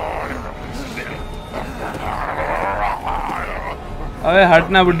 अबे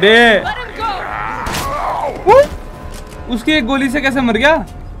हटना बुड्ढे। Let him go! उसकी एक गोली से कैसे मर गया?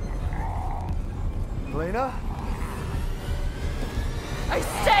 Elena? I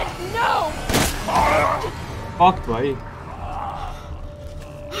said no! Fuck भाई।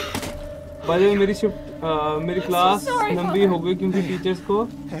 बाय मेरी शिफ्ट मेरी क्लास sorry, लंबी Father. हो गई क्योंकि टीचर्स को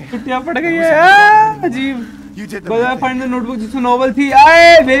छुट्टियां पड़ गई है। अजीब। You did the bye right thing. Find the notebook जिसमें नॉवल थी।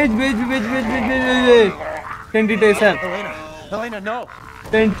 आए भेज कैंडिडेट है। Elena, no.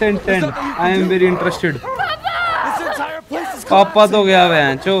 10 I am very interested. This entire place is पापा तो गया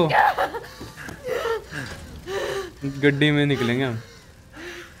है चो। गड्डी में निकलेंगे हम।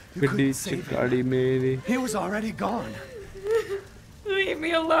 You गड्डी couldn't save him. गाड़ी मेरी। He was already gone. Leave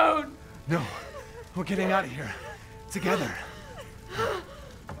me alone. No, we're getting out of here. Together.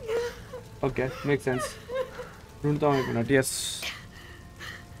 Okay make sense. ढूंढता हूँ एक minute. Yes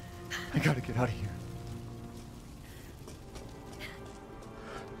I gotta get out of here.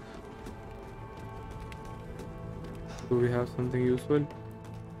 Do we have something useful?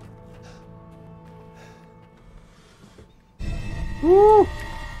 Woo!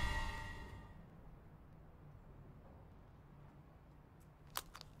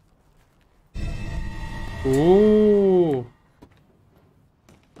 ओह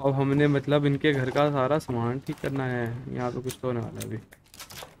अब हमने मतलब इनके घर का सारा सामान ठीक करना है। यहाँ पे कुछ तो होने वाला है अभी।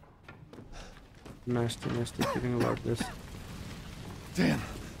 Nasty feeling about this. Damn,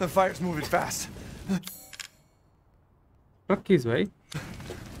 the fire's moving fast. Truck keys भाई।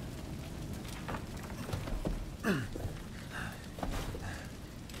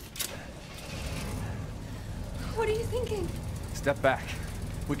 What are you thinking? Step back.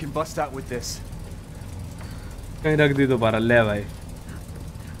 We can bust out with this. कहीं रख दी दोबारा ले भाई।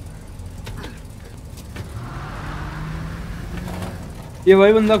 ये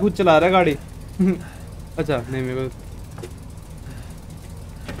भाई बंदा खुद चला रहा है गाड़ी। अच्छा नहीं मेरे को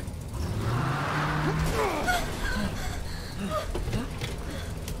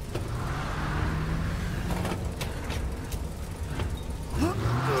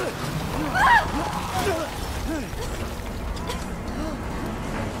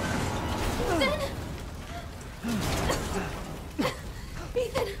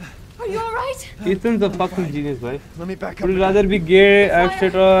Ethan, are you alright? Ethan's a fucking genius भाई। Let me back up. Would you rather be gay, act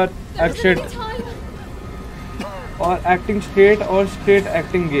straight or There act isn't straight, any time. or acting straight or straight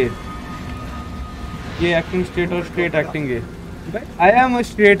acting gay? Gay acting straight or straight acting gay? I am a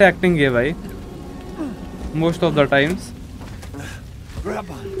straight acting gay भाई। Most of the times.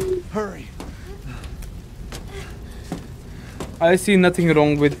 Grab on. Hurry. I see nothing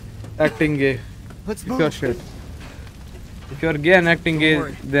wrong with acting gay. Let's If move. you're straight. If you're gay and acting gay, Don't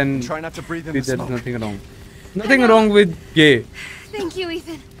worry. then Try not to breathe in there's the smoke. nothing wrong. Nothing wrong with gay. Thank you,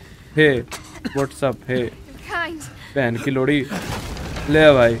 Ethan. Hey, what's up? Hey, You're kind. बहन की लोड़ी ले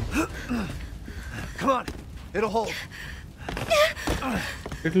भाई। Come on. It'll hold.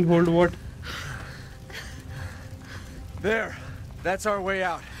 It'll hold what? There. That's our way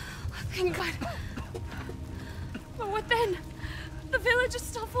out. Thank God. But what then? The village is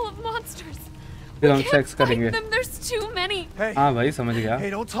still full of monsters. फिर हम We can't sex fight करेंगे। them. There's too many. Hey. हाँ भाई समझ गया। Hey,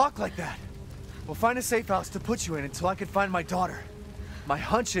 don't talk like that. We'll find a safe house to put you in until I can find my daughter. My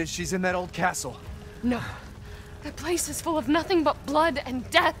hunch is she's in that old castle. No. That place is full of nothing but blood and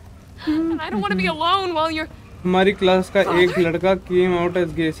death. And I don't want to be alone while you're... हमारी class का एक लड़का came out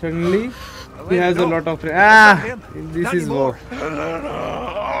as gay suddenly. He has a No. lot of friends. That's not him. This Not is war.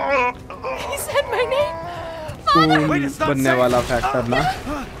 anymore. He said my name. Cool Wait, it's not बनने safe. वाला factor ना।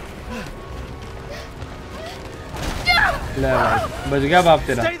 ले भाई बच गया बाप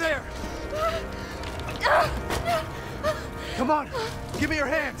तेरा। Stay there. Come on. Give me your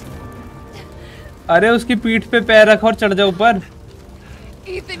hand. अरे उसकी पीठ पे पैर रख और चढ़ जा ऊपर।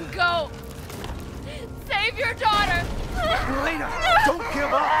 Ethan, go. Save your daughter. Elena, don't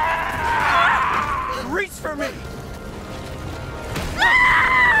give up. Reach for me.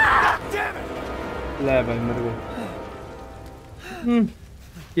 God damn it. ले भाई मर गए।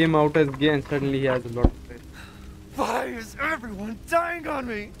 Came out as gay and suddenly he has a lot of friends. Why is everyone dying on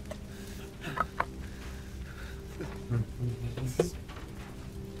me?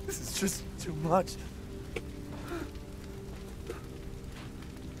 This is just too much.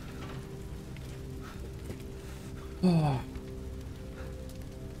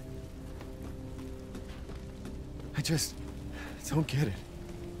 I just don't get it.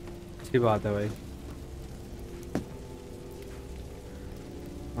 अच्छी बात है भाई।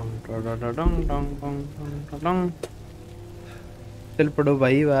 चल पड़ो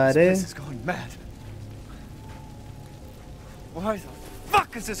भाई This बारे। place is going mad. Why the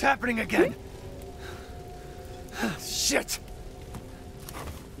fuck is this happening again? Shit!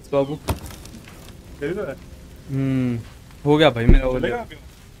 बाबू हो गया भाई मेरा। हो गया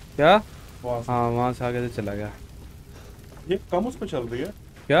क्या? हाँ वहाँ से आगे से चला गया। ये कम उस पे चल रही है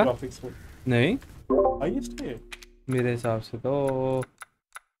क्या? ग्राफिक्स में नहीं हाईएस्ट है मेरे हिसाब से तो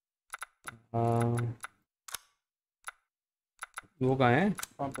वो कहाँ है?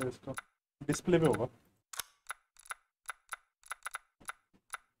 कहाँ पे इसका डिस्प्ले पे होगा।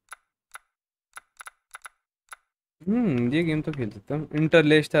 ये गेम तो खेल सकता हूँ।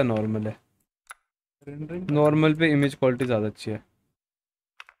 इंटरलेस्ड है, नॉर्मल है। रेंडरिंग नॉर्मल पे इमेज क्वालिटी ज़्यादा अच्छी है।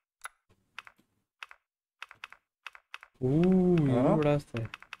 ये हाँ? बड़ा है।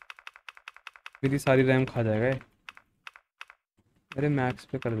 मेरी सारी रैम खा जाएगा ये। अरे मैक्स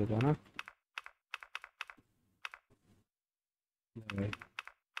पे कर देता ना।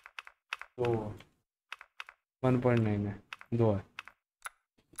 तो 1.9 है, 2 है।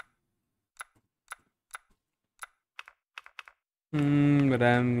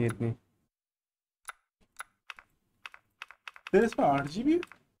 रैम नहीं इतनी। तेरे इसमें 8 GB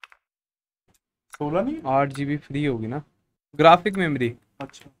 16 नहीं? 8 GB फ्री होगी ना। ग्राफिक मेमोरी,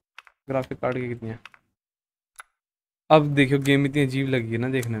 अच्छा ग्राफिक कार्ड की कितनी है? अब देखियो गेम इतनी अजीब लगी है ना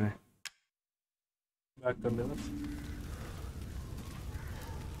देखने में। बैक कर ले बस।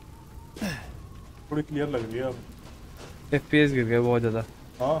 थोड़ी क्लियर लग रही है अब। FPS गिर गया बहुत ज़्यादा।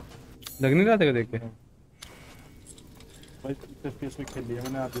 हाँ लग नहीं रहा था देख के। भाई FPS में खेल लिया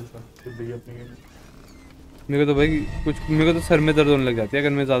मैंने आधे जिंदगी अपनी गेम। मेरे को तो भाई मेरे को तो सर में दर्द होने लग जाती है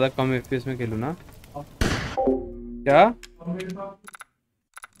अगर मैं ज़्यादा कम FPS में खेलूँ ना। क्या?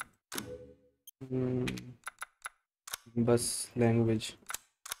 बस लैंग्वेज।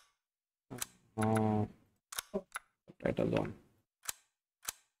 हाँ, title on.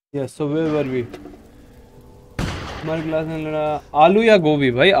 Yes, so where were we? हमारी क्लास में लड़ा आलू या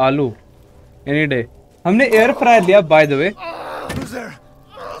गोभी? भाई आलू एनी डे। हमने एयर फ्रायर लिया by the way. Who's there?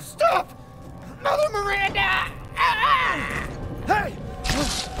 Stop! Mother Miranda! Hey!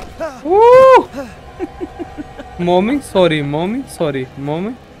 Mommy sorry, mommy sorry,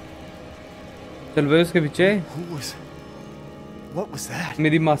 mommy. चल भाई उसके पीछे। What was that?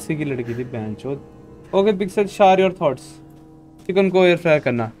 मेरी मासी की लड़की थी बहनचोद। Okay pixel, share your thoughts. Chicken को एयर फ्रायर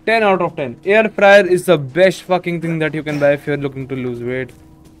करना 10 out of 10। Air fryer is the best fucking thing that you can by if you are looking to lose weight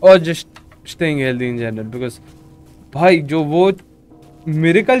और just staying healthy in general. Because भाई जो वो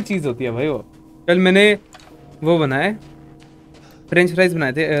miracle चीज़ होती है भाई। वो कल मैंने वो बनाए, फ्रेंच फ्राइज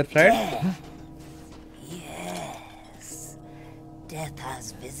बनाए थे एयर फ्राइड।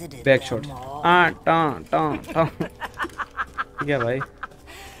 बैक शॉट क्या भाई,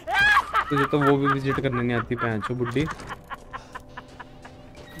 तुझे तो वो भी विजिट करने नहीं आती पैंचो बुड्ढी।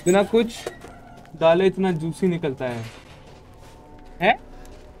 बिना कुछ डाले इतना जूसी निकलता है?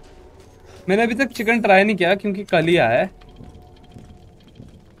 मैंने अभी तक चिकन ट्राई नहीं किया क्योंकि कल ही आया है।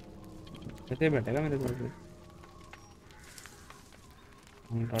 ऐसे बैठेगा मेरे पास।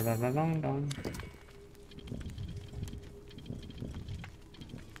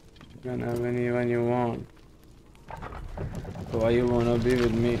 Anyone you want. So why you wanna be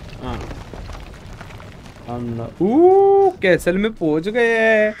with me? I'm not. Castle में पहुंच गए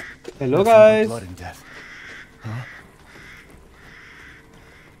हैं। Hello guys. Blood and death.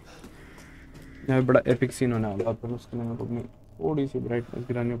 यहाँ बड़ा एपिक सीन होने वाला है, पर उसके लिए मेरे को अपनी थोड़ी सी ब्राइटनेस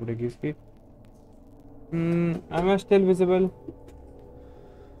गिरानी पड़ेगी इसकी। Am I still visible?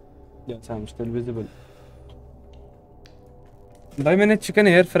 Yes, I'm still visible. भाई मैंने चिकन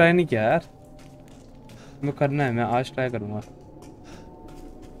एयर फ्राई नहीं किया यार, मैं करना है, मैं आज ट्राई करूँगा।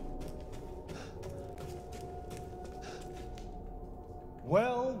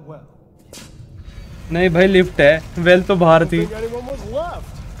 Well. नहीं भाई लिफ्ट है, वेल तो बाहर थी।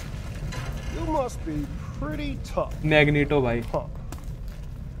 You must be pretty tough. Magneto भाई।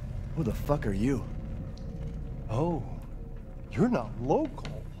 Who the fuck are you? Oh, you're not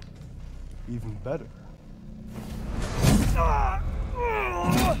local. Even better.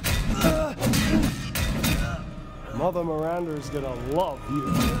 Mother Miranda's gonna love you.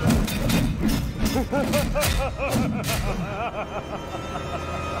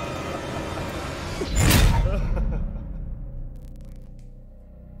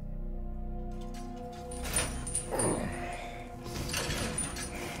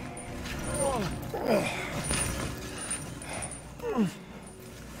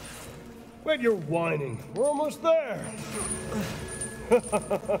 Quit your whining. We're almost there.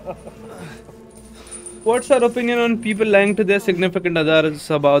 What's your opinion on people lying to their significant others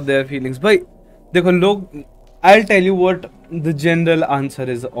about their feelings? भाई देखो लोग, I'll tell you what the general answer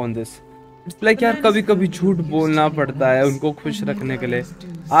is on this. It's like यार कभी कभी झूठ बोलना पड़ता है उनको खुश रखने के लिए।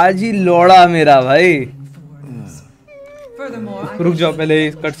 आज ही लौड़ा मेरा भाई। रुक जाओ पहले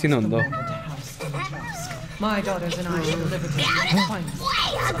कट सीन होने दो। My daughters and I shall deliver to you the finest. Way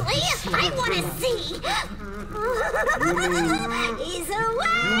ugly! I want to see! He's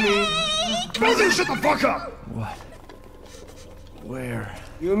away! Brother, shut the fuck up! What? Where?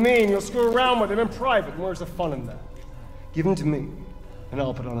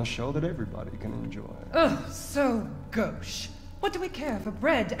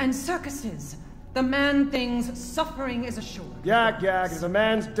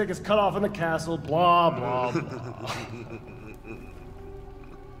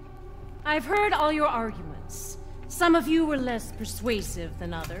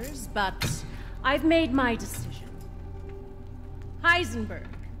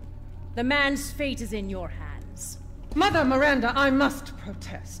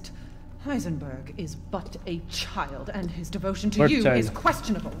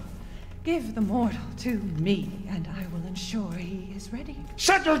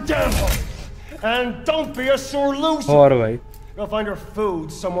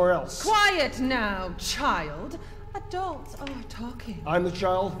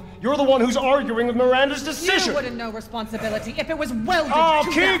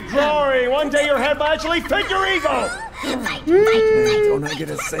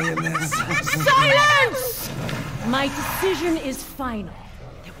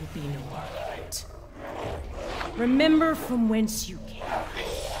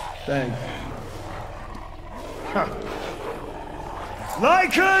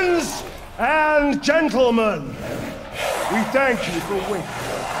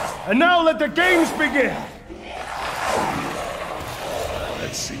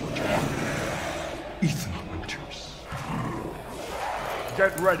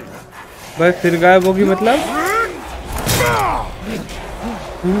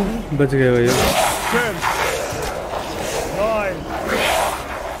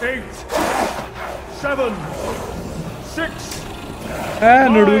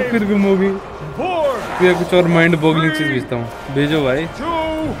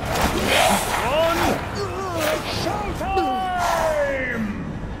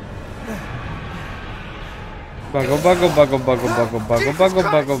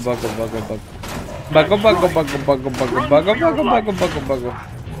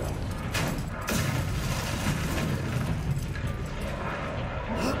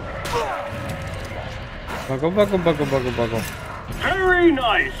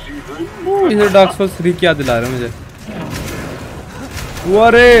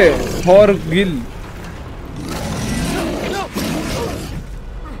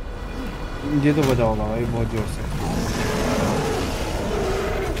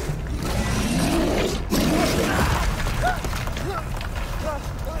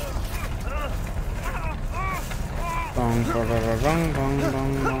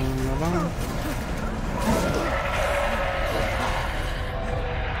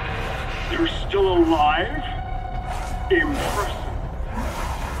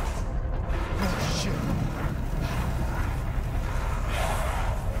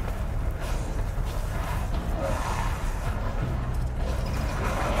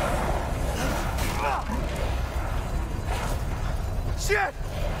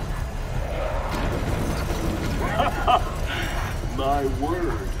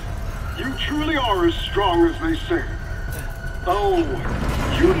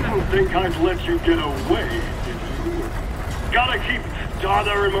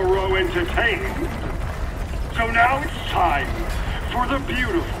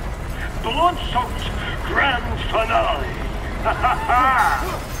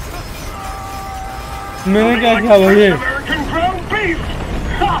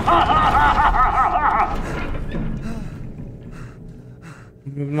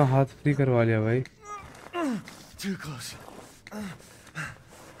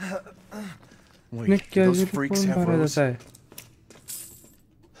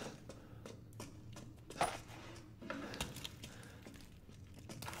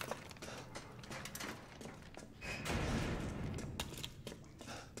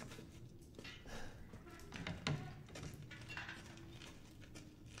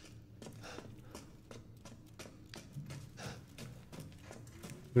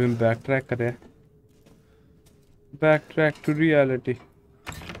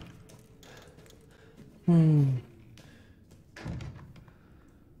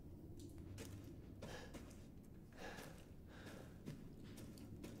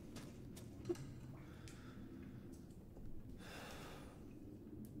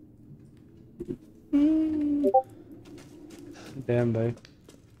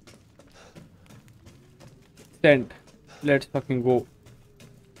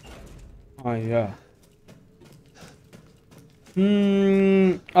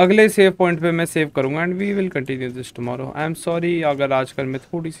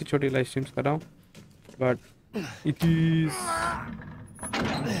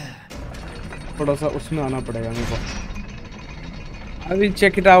 थोड़ा सा उसमें आना पड़ेगा मेरे को। अभी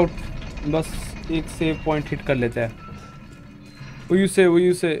चेक इट आउट। बस एक सेव पॉइंट हिट कर लेते हैं। वो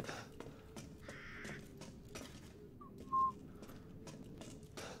यू से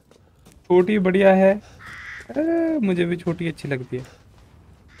छोटी बढ़िया है। मुझे भी छोटी अच्छी लगती है।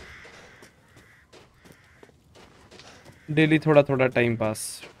 डेली थोड़ा थोड़ा टाइम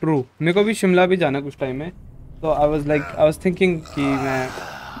पास। ट्रू, मेरे को भी शिमला भी जाना कुछ टाइम में, तो आई वाज थिंकिंग कि मैं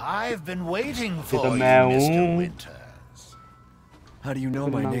I've been waiting तो for मैं you, Mr. हूँ। Winters. How do you know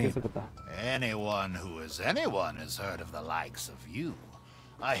my नाम name? कैसे पता? Anyone has heard of the likes of you.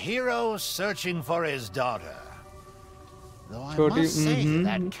 A hero searching for his daughter. Though I Shorty, must say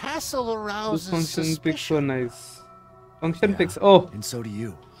that castle Those arouses function pics suspicion. were nice. Function pics. Oh, And so do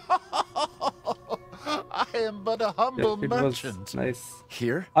you. I am but a humble yeah, it was merchant. nice.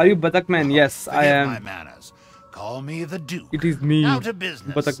 Here? Are you Batak Man? Yes, I Forgive am. my manners. Call me the Duke. It is me, Now to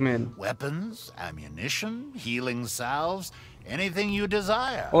business. Batak Man. Weapons, ammunition, healing salves, anything you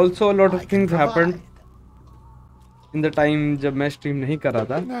desire. Also, a lot I of can things happened in the time जब मैं stream नहीं कर रहा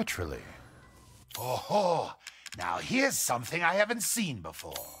था. Naturally. Oh, now here's something I haven't seen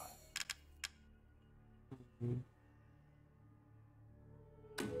before.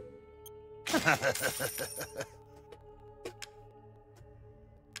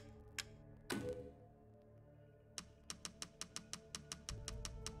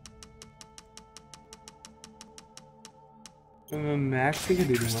 मैं max से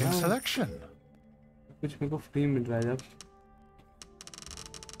खरीदूंगा Interesting ना। selection. कुछ मेरे को फ्री मिल रहा है जब।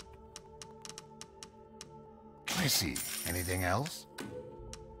 I see. Anything else?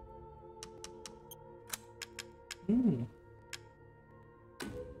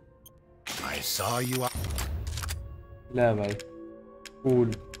 I saw you. ले भाई, कूल।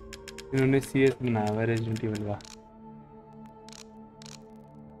 इन्होंने CS बनाया हुआ रेजिडेंट इविल का।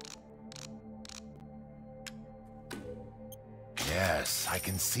 Yes, I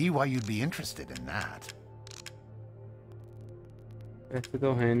can see why you'd be interested in that. ऐसे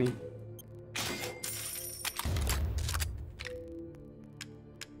तो है नहीं।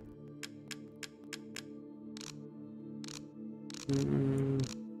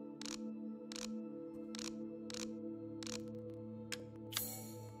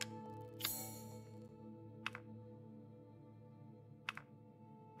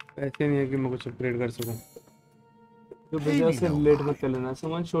 ऐसे नहीं है कि मैं कुछ अपग्रेड कर सकूं। तो वजह से रिलेट मत कर लेना।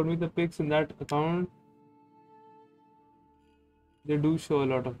 Someone showed me the pics in that account. They do show a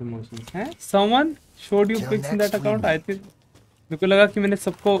lot of emotions. हैं? Someone showed you pics in that account? I think मेरे को लगा कि मैंने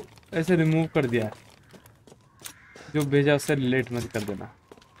सबको ऐसे रिमूव कर दिया है। जो भेजा उससे रिलेट मत कर देना।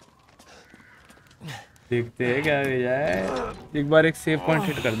 देखते हैं क्या भेजा है। एक बार एक सेव पॉइंट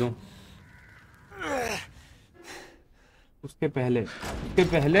हिट कर दूं। उसके पहले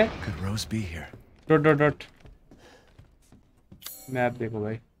Could Rose be here? Dot map देखो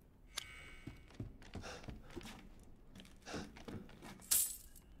भाई।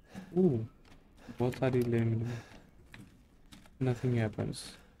 बहुत सारी ले मिली। Nothing happens.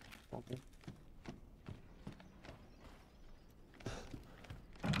 Okay.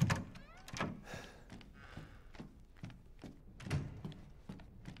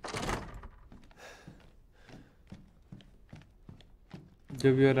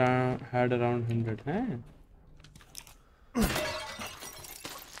 जब you had around 100 हैं?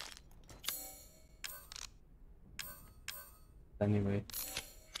 नहीं भाई।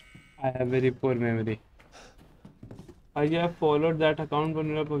 I have very poor memory. I have followed that account पर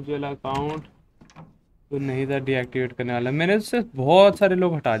मेरा PUBG वाला अकाउंट तो नहीं था डीएक्टिवेट करने वाला। मैंने उससे बहुत सारे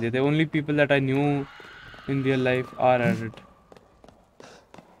लोग हटा दिए थे। Only people that I knew in real life are at it.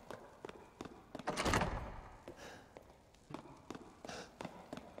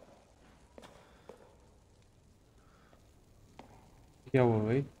 क्या हुआ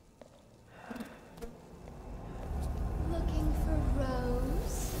भाई? Looking for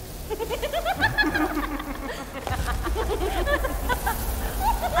Rose?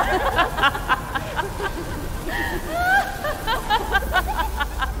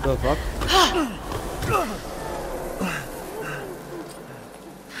 The fuck?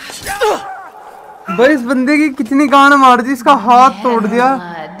 भाई इस बंदे की कितनी गांड मार दी, इसका हाथ तोड़ दिया।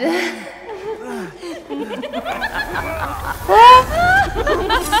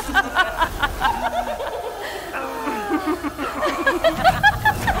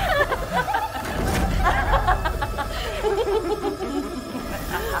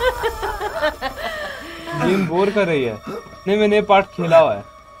 गेम बोर कर रही है। नहीं, मैंने ये पार्ट खेला हुआ है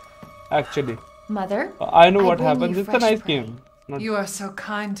actually. Mother, I know what happens. It's a nice game. Not you are so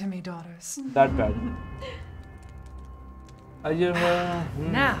kind to me, daughters. that bad.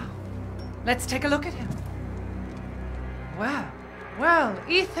 Now, Let's take a look at him. Well, well,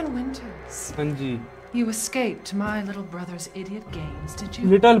 Ethan Winters. हाँ जी. You escaped my little brother's idiot games, did you?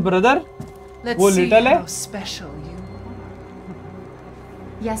 Little brother? Let's वो see little है? how special you are.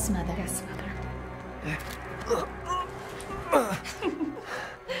 Yes, mother. Yes, mother.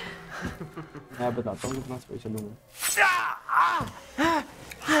 मैं बताता हूँ कितना special हूँ.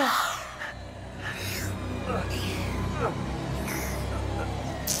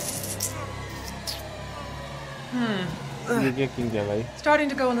 ये क्या किंग है भाई? Starting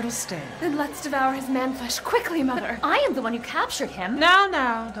to go a little stale. Then let's devour his man flesh quickly, Mother. I am the one who captured him. Now,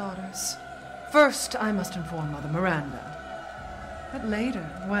 daughters. First, I must inform Mother Miranda. But later,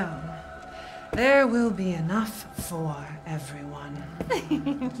 well, there will be enough for everyone.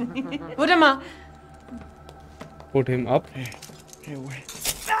 Put him up. Put him up. Hey, wait.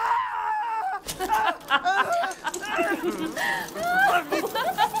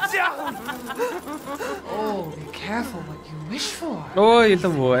 Oh, be careful what you wish for. Oh, ये तो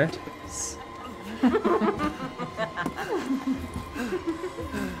वो है.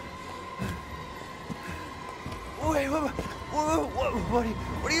 Wait,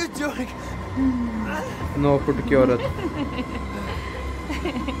 what are you doing? No, put की औरत.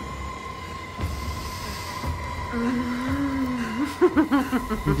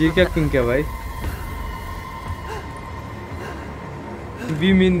 ये क्या king है भाई? We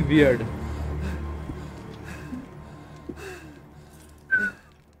mean weird.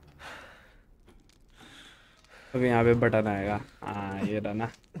 अब यहाँ पे बटन आएगा. हाँ ये रहा ना.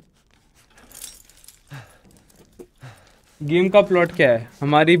 गेम का प्लॉट क्या है?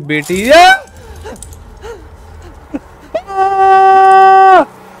 हमारी बेटी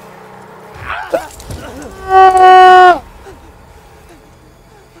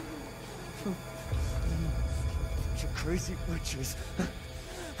Crazy witches.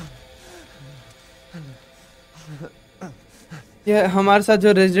 ये हमारे साथ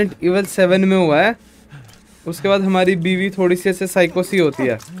जो रेजिडेंट इवल 7 में हुआ है, उसके बाद हमारी बीवी थोड़ी सी ऐसे साइकोसी होती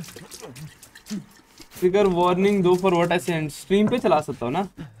है. ट्रिगर वार्निंग दो for what I said. Stream पे चला सकता हूँ ना.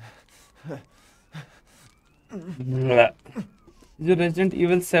 जो रेजिडेंट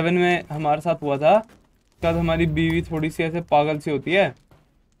इवल 7 में हमारे साथ हुआ था, उसके बाद हमारी बीवी थोड़ी सी ऐसे पागल सी होती है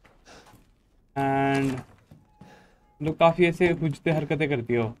एंड लोग काफी ऐसे हुजते हरकतें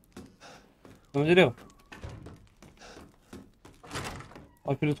करती हो, समझ रहे हो?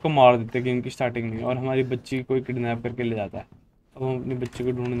 और फिर उसको मार देते हैं गेम की स्टार्टिंग में, और हमारी बच्ची को कोई किडनैप करके ले जाता है. अब हम अपनी बच्ची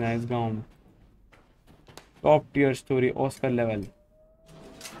को ढूंढना है इस गांव में. Top tier story, Oscar level.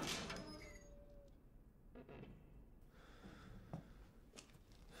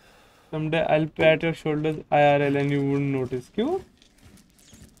 Someday I'll pat your shoulders IRL and you wouldn't notice. क्यों?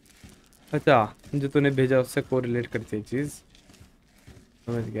 अच्छा, जो तूने भेजा उससे कोरिलेट करती है चीज.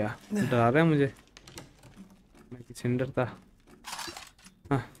 समझ गया. डरा रहा है मुझे. मैं किसी ने डरता.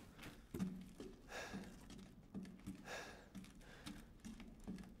 हाँ.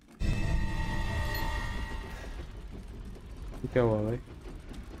 क्या हुआ भाई?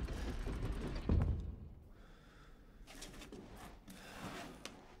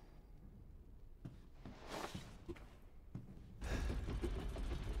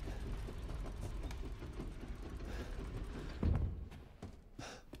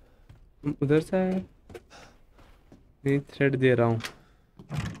 उधर से नहीं थ्रेड दे रहा हूँ.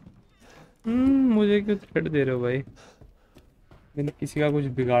 मुझे क्यों थ्रेड दे रहे हो भाई? मैंने किसी का कुछ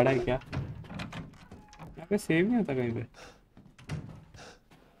बिगाड़ा है क्या? यहाँ पे सेव नहीं होता कहीं पे?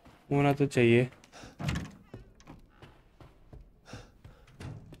 होना तो चाहिए.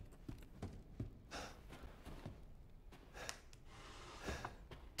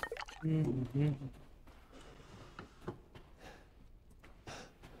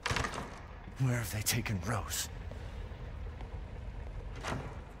 Where have they taken Rose?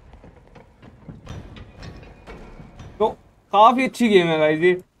 तो काफी अच्छी गेम है गाइस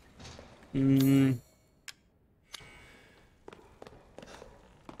ये.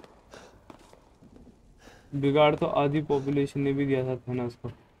 बिगाड़ तो आधी पॉपुलेशन ने भी दिया था थैनोस को.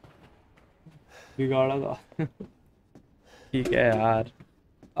 बिगाड़ा था. ठीक है यार.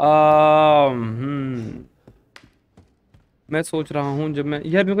 मैं सोच रहा हूँ जब मैं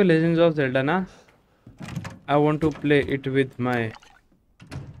यार मेरे को लेजेंड्स ऑफ ज़ेल्डा ना, I want to play it with my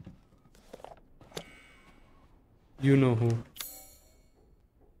you know who.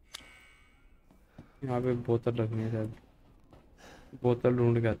 यहाँ पे बोतल रखनी है शायद. बोतल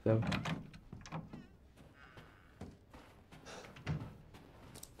ढूंढ के आता है.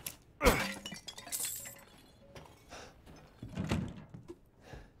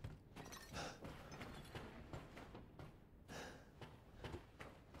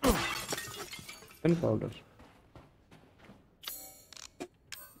 गन पाउडर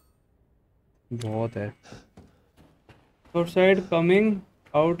बहुत है। Outside coming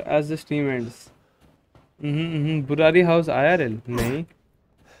out as the stream ends. Burari house IRL नहीं,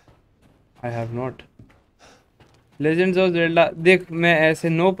 I have not. Legends of Zelda देख, मैं ऐसे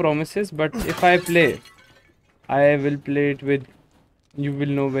no promises, but if I play I will play it with, you will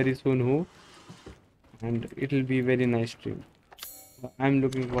know very soon who, and it will be very nice stream. I'm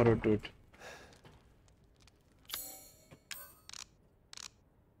looking forward to it.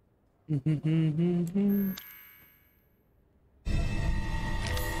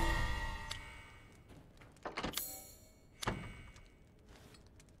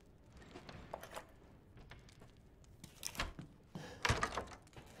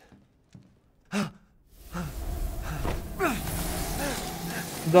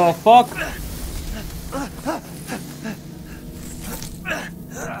 The fuck?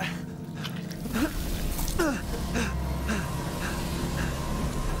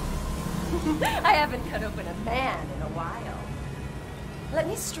 I haven't cut open a man in a while. Let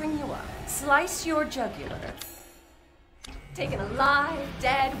me string you up, slice your jugular. Taken alive,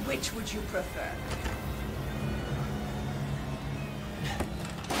 dead, which would you prefer?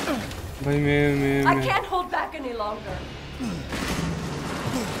 I can't hold back any longer.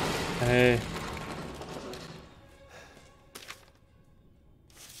 Hey.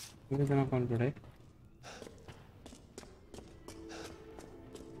 कितना कौन पड़ा है?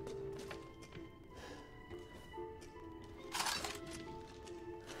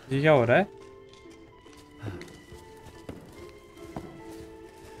 ये क्या हो रहा है?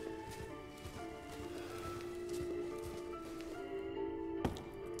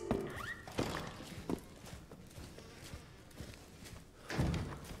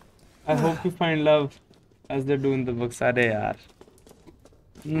 I hope you find love as they do in the books. अरे यार.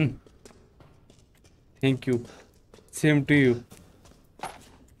 Thank you. Same to you.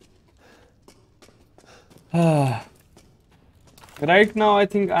 Right now, I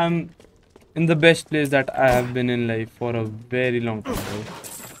think I'm in the best place that I have been in life for a very long time,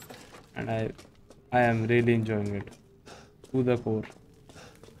 and I am really enjoying it to the core.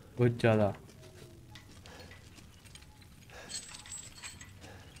 बहुत ज़्यादा.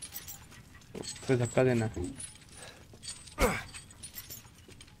 तो धक्का देना है.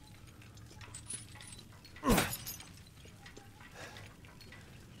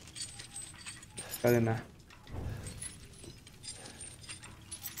 धक्का देना है.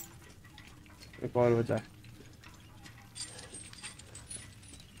 एक और बचा है.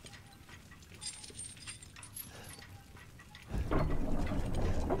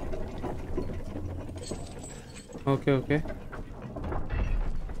 ओके ओके,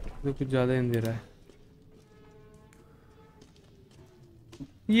 तो कुछ ज़्यादा ही दे रहा है.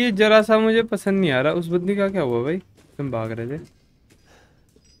 ये जरा सा मुझे पसंद नहीं आ रहा. उस बंदी का क्या हुआ भाई? तुम भाग रहे थे.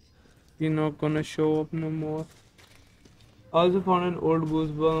 You're not gonna show up no more. Also found an old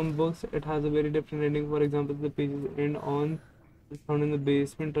Goosebumps books. It has a very different ending. For example, the pages end on is found in the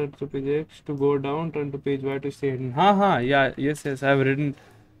basement. Turn to page X to go down. Turn to page Y to stay hidden. हाँ yeah, yes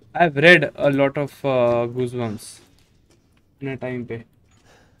I've read a lot of Goosebumps in a time पे.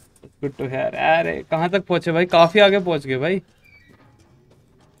 Good to hear. अरे कहाँ तक पहुँचे भाई? काफी आगे पहुँच गए भाई.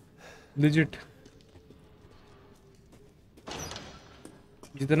 Legit.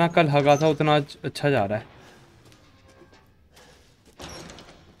 जितना कल हगा था उतना अच्छा जा रहा है.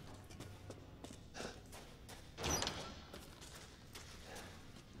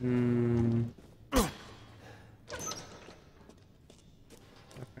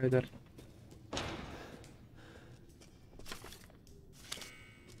 इधर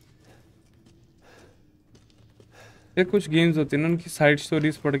ये कुछ गेम्स होते हैं ना, उनकी साइड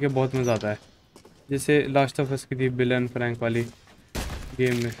स्टोरीज पढ़ के बहुत मजा आता है. जैसे लास्ट ऑफ अस की थी बिल एंड फ्रैंक वाली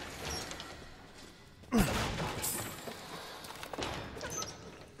गेम में.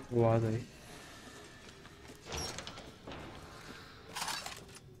 वो आ गई.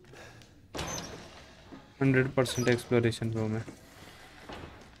 %100% एक्सप्लोरेशन पे हूँ मैं.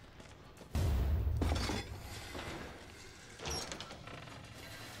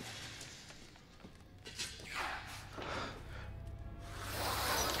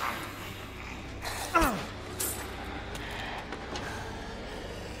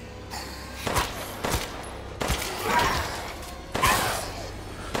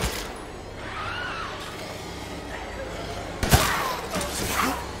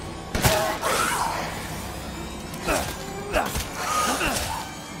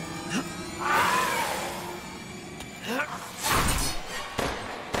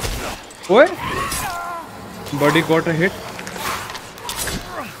 Oi! Body got a hit.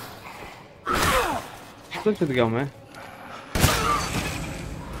 तो चुद गया मैं।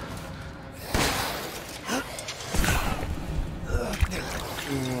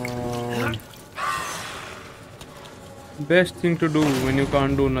 Best thing to do when you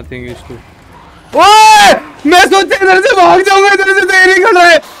can't do nothing is to ओए मैं सोचते इधर से भाग जाऊंगा, इधर से देर निकल रहा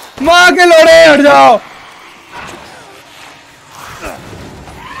है। माँ के लोड़े हट जाओ।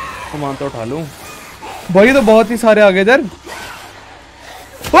 सामान तो उठा लूं भाई, तो बहुत ही सारे आगे इधर।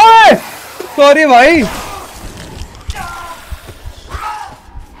 ओए सॉरी भाई,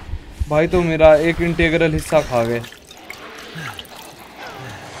 भाई तो मेरा एक इंटीग्रल हिस्सा खा गए।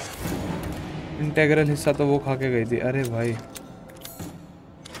 इंटीग्रल हिस्सा तो वो खा के गई थी। अरे भाई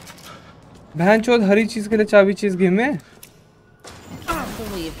बहन चोद, हरी चीज के लिए चाबी चीज गेम में। I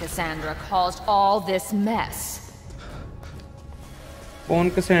believe Cassandra caused all this mess. कौन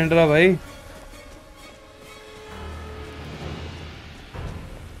कैसेंड्रा भाई?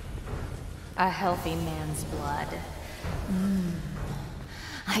 A healthy man's blood.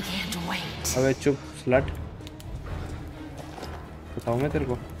 I can't wait. अबे चुप स्लट, बताऊं मैं तेरे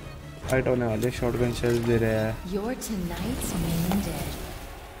को। फाइट होने वाले, शॉटगन शेल्स दे रहे हैं। You're tonight's main dish.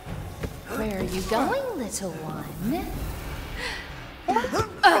 Where are you going, little one?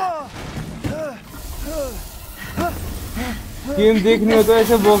 Game देखनी हो तो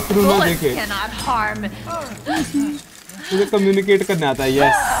ऐसे वॉक थ्रू ना Bullets देखे। cannot harm. मुझे कम्युनिकेट करने आता है।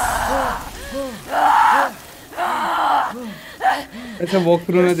 यस, ऐसे वॉक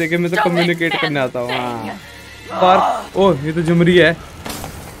थ्रू ना देखे, मैं तो कम्युनिकेट करने आता हूँ। हाँ पार्क, ओह ये तो जुमरी है।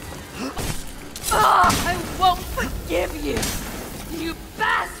 I won't forgive you, you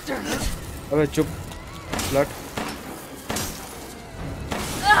bastard! अबे चुप slot.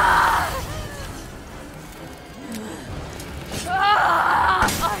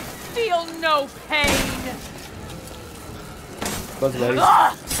 I feel no pain. बस भाई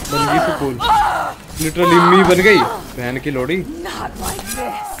बन गई सुकून, लिटरली मी बन गई बहन की लोड़ी। Not like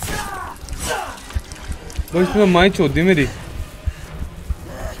this. बस इसमें माई चोद दी मेरी।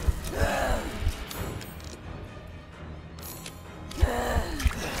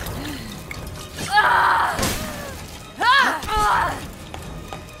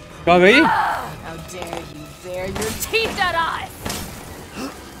 कहाँ गई? How dare you bare your teeth at us?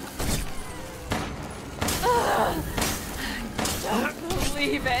 Don't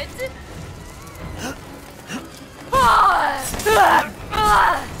believe it.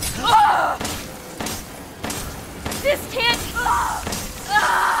 This can't.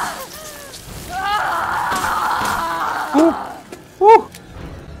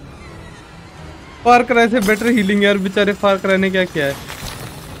 Far cry से बेटर हीलिंग यार, बेचारे फार क्राई ने क्या किया है।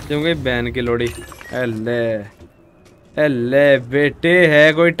 जम गई बैन की लोड़ी। एले एले बेटे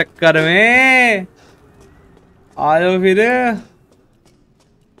है कोई टक्कर में, आ जाओ फिर।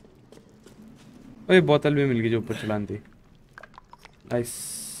 ओए बोतल भी मिल गई जो ऊपर चलानी थी। नाइस।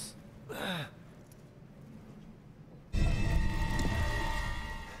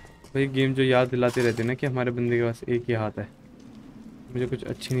 भाई गेम जो याद दिलाती रहती है ना कि हमारे बंदे के पास एक ही हाथ है, मुझे कुछ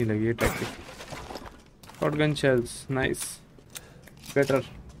अच्छी नहीं लगी ये tactic. Shotgun shells nice, better.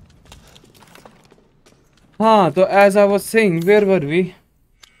 हाँ तो as I was saying, where were we?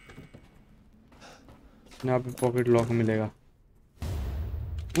 यहाँ पे पॉकेट लॉक मिलेगा।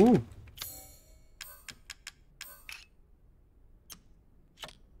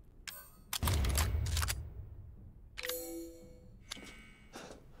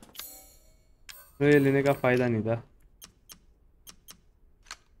 तो ये लेने का फायदा नहीं था।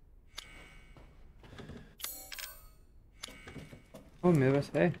 ओ मेरे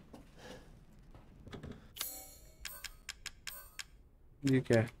पास है ये,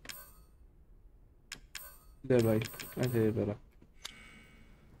 क्या है? दे भाई ऐसे दे तेरा।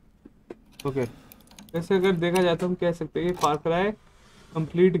 ओके ऐसे अगर देखा जाए तो हम कह सकते हैं कि फार क्राई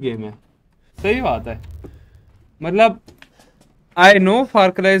कंप्लीट गेम है। सही बात है, मतलब I know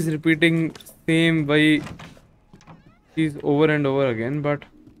far cry is repeating same वही चीज over and over again, but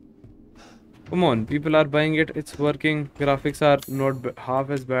come on, people are buying it, it's working, graphics are not half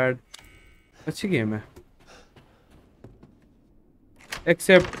as bad, अच्छी गेम है।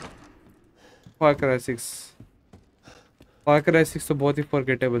 except Far Cry 6। Far Cry 6 तो बहुत ही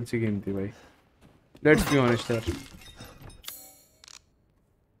forgettable सी game थी भाई, let's be honest यार,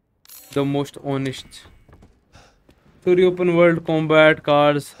 the most honest story, open world combat,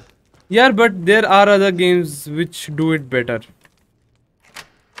 cars यार, but there are other games which do it better।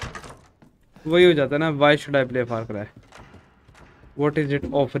 वही हो जाता है ना, why should I play far cry, what is it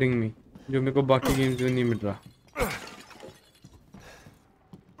offering me, जो मेरे को बाकी गेम्स में नहीं मिल रहा।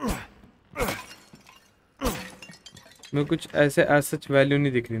 मेरे कुछ ऐसे एज सच वैल्यू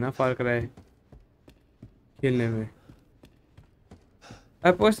नहीं दिख रही ना फार क्राई खेलने में।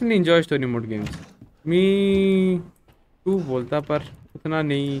 I personally enjoy story mode games. Me to बोलता पर उतना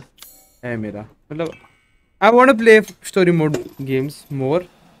नहीं है मेरा, मतलब I want to play story mode games more,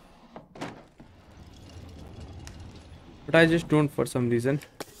 but I just don't for some reason.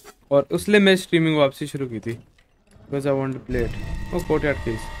 और उसलिए मैं स्ट्रीमिंग वापसी शुरू की थी, because I want to play it. O courtyard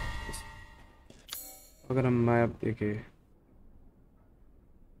case, अगर हम मैप देखें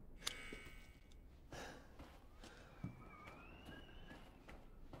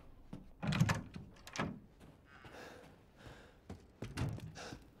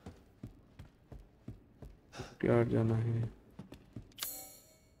कोर्टयार्ड जाना है।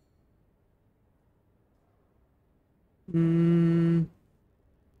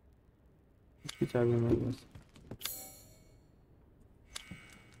 इसकी चाबी मेरे पास।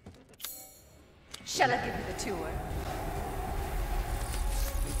 Shall I give you the tour?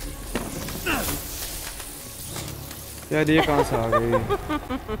 यार ये कहाँ से आ गई?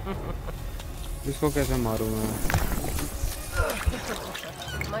 इसको कैसे मारूं मैं?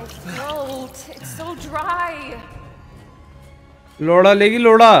 My throat, it's so dry. लोड़ा लेगी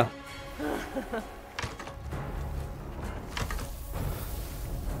लोड़ा।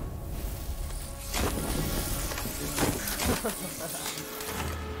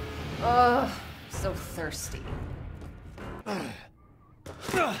 Ugh, so thirsty.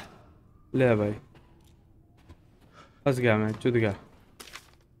 ले भाई, फंस गया मैं, चुद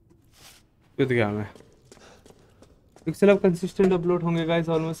गया मैं। पिक्सल अब कंसिस्टेंट अपलोड होंगे गाइस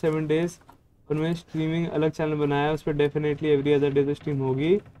ऑलमोस्ट 7 डेज। और मैं स्ट्रीमिंग अलग चैनल बनाया है, उस पर डेफिनेटली एवरी अदर डे तो स्ट्रीम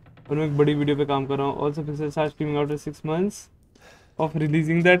होगी। और मैं एक बड़ी वीडियो पे काम कर रहा हूँ। Also pixel start streaming after 6 months of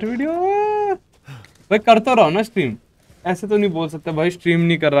releasing that video. भाई कर तो रहा हूँ ना स्ट्रीम, ऐसे तो नहीं बोल सकता भाई स्ट्रीम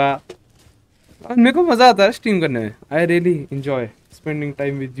नहीं कर रहा। और मेरे को मज़ा आता है स्ट्रीम करने में। I really enjoy spending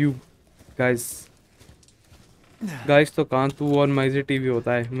time with you guys. तो कांतू और माइजे टीवी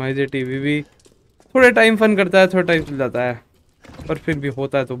होता है। माइजे टीवी भी थोड़े टाइम फन करता है, थोड़ा टाइम चल जाता है, पर फिर भी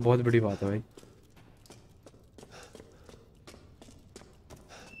होता है तो बहुत बड़ी बात है भाई।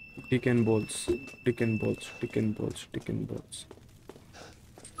 Thicken balls.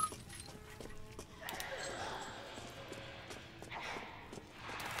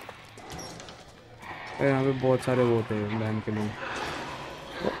 यहाँ पे बहुत सारे वो होते हैं बहन के लोग।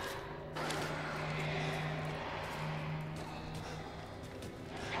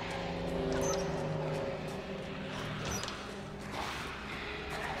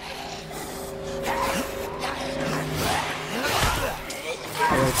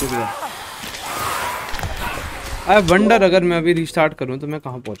 आई वंडर अगर मैं अभी रिस्टार्ट करूं तो मैं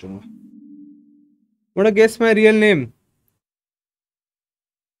कहां पहुंचूंगा। What a guess my real name.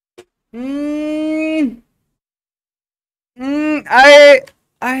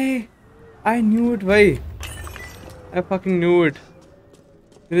 I knew it भाई, आई फकिंग न्यू इट।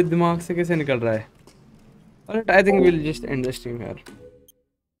 मेरे दिमाग से कैसे निकल रहा है। Alright, I think we'll just end the stream here.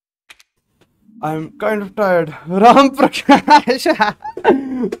 I'm kind of tired. Ram Prakash.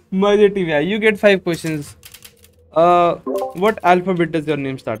 Maje TV. You get 5 questions. What alphabet does your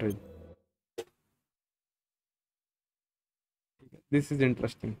name start with? This is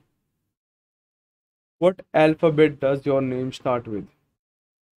interesting. What alphabet does your name start with?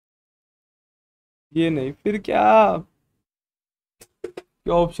 ये नहीं, फिर क्या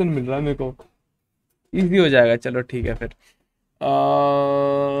option मिल रहा है मेरे को? Easy हो जाएगा, चलो ठीक है फिर।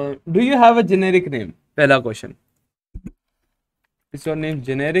 Do you have a generic name? पहला question, is your name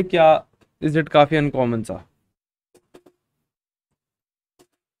generic या इज इट काफी अनकॉमन सा?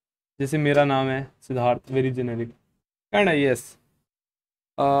 जैसे मेरा नाम है Siddharth, very generic. Kind of yes.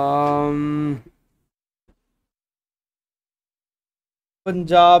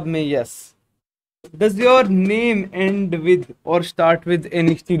 Punjab में yes. Does your name and with और स्टार्ट विद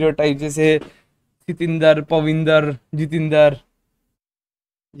एनी स्टीरियोटाइप, जैसे सितिंदर, पविंदर, जितिंदर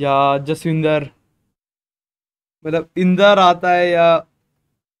या जसविंदर, मतलब इंदर आता है या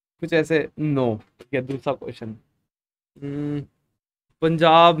कुछ ऐसे? नो। ठीक है, दूसरा क्वेश्चन।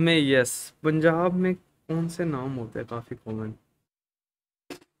 पंजाब में यस। पंजाब में कौन से नाम होते हैं काफी कॉमन?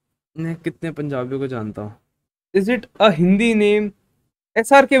 मैं कितने पंजाबियों को जानता हूँ। Is it a Hindi name?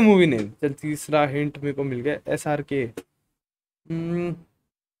 SRK movie name. चल तीसरा हिंट मेरे को मिल गया, SRK।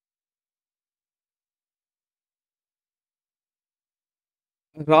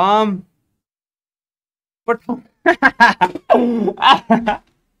 राम पठान।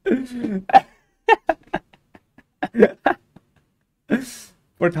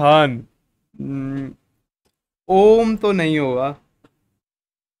 पठान। ओम तो नहीं होगा।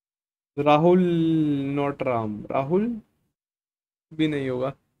 राहुल, नॉट राम। राहुल भी नहीं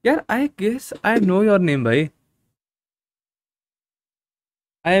होगा। यार I guess I know your name भाई.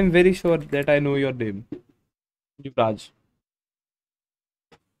 I am very sure that I know your name. Yuvraj.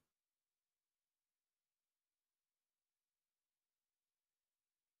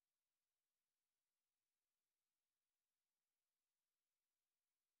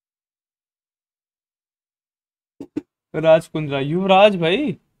 Raj Kundra. युवराज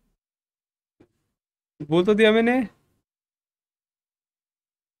भाई. बोल तो दिया मैंने.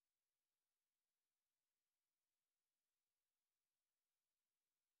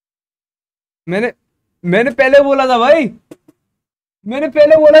 मैंने मैंने पहले बोला था भाई. मैंने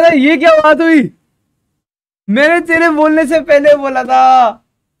पहले बोला था. ये क्या बात हुई. मैंने तेरे बोलने से पहले बोला था.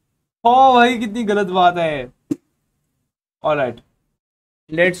 ओ भाई कितनी गलत बात है. Alright,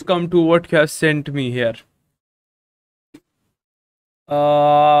 let's come to what you have sent me here.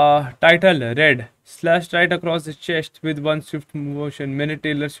 Title red slash right across the chest with one Swift motion. मैंने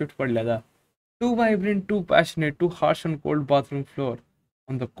टेलर स्विफ्ट पढ़ लिया था. To vibrant, to passionate, too harsh on cold bathroom floor.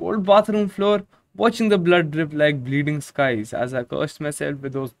 On the cold bathroom floor, watching the blood drip like bleeding skies as I cursed myself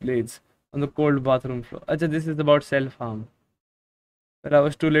with those blades on the cold bathroom floor. Acha, this is about self-harm. But I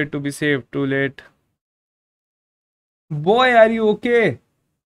was too late to be saved. Too late. Boy, are you okay?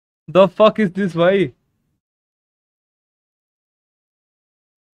 The fuck is this, bhai?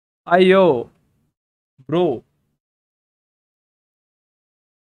 Ayo. Bro.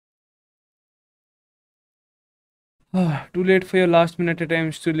 Too late for your last minute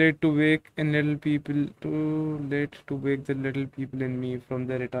attempts. Too late to wake in little people. Too late to wake the little people in me from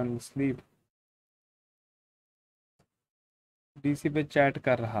their eternal sleep. DC पे chat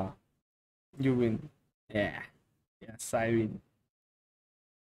कर रहा. You win. Yeah. Yes, I win.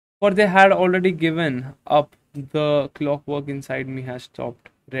 For they had already given up. The clockwork inside me has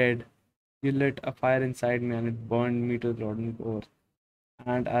stopped. Red. You lit a fire inside me and it burned me to the rotten core.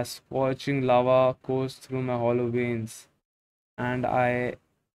 And as scorching lava coursed through my hollow veins, and I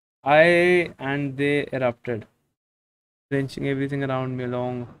and they erupted, drenching everything around me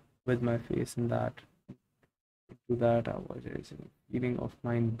along with my face in that. To that I was raising a feeling of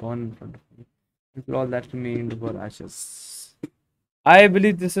mine burn in front of me, until all that remained were ashes. I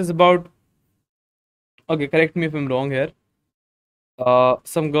believe this is about. Okay, correct me if I'm wrong here.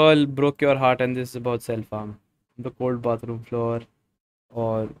 Some girl broke your heart, and this is about self-harm. The cold bathroom floor.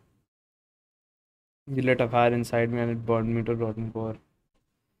 Or you lit a fire inside me and it burned me to rotten core.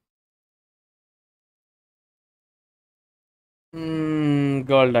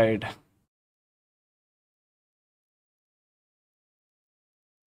 Girl died.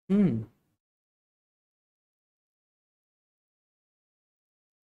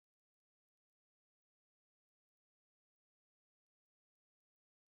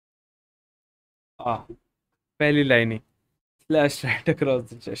 पहली line he. Slash right across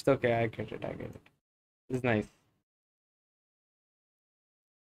the chest. Okay, I get it. I get it. It's nice.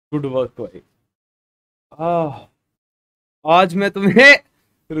 Good work, भाई. आज मैं तुम्हें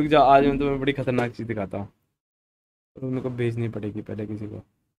रुक जा. आज मैं तुम्हें बड़ी खतरनाक चीज दिखाता हूँ. उनको भेजनी पड़ेगी पहले किसी को.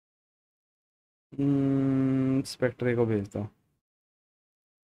 स्पेक्ट्रे को भेजता हूँ.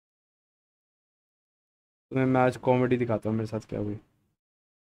 तुम्हें मैं आज कॉमेडी दिखाता हूँ मेरे साथ क्या हुई.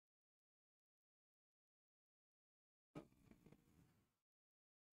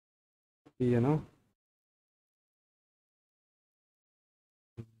 ये ना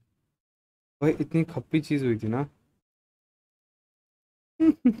भाई इतनी खप्पी चीज हुई थी ना.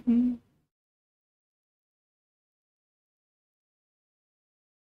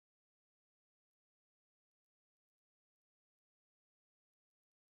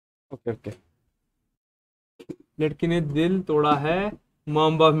 Okay okay. लड़की ने दिल तोड़ा है.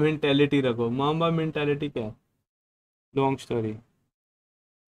 माम्बा मेंटेलिटी रखो. माम्बा मेंटेलिटी क्या है? Long story.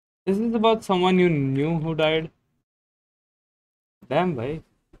 This is about someone you knew who died. Damn, भाई.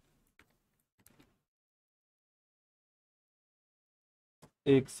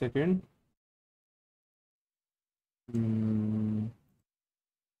 एक सेकेंड.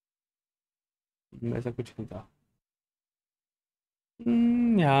 ऐसा कुछ नहीं था.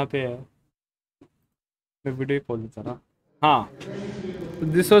 यहाँ पे है. मैं वीडियो खोल देता ना. हाँ.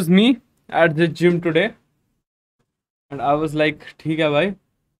 This was me at the gym today. And I was like, ठीक है भाई.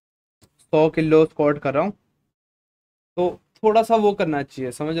 100 किलो स्क्वाट कर रहा हूँ. तो थोड़ा सा वो करना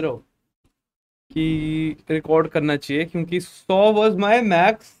चाहिए. समझ रहे हो कि रिकॉर्ड करना चाहिए. क्योंकि 100 वाज माय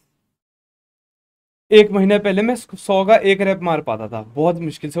मैक्स. एक महीने पहले मैं 100 का एक रैप मार पाता था बहुत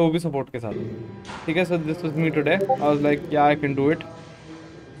मुश्किल से, वो भी सपोर्ट के साथ. ठीक है. So this was me today. I was like या I can do it.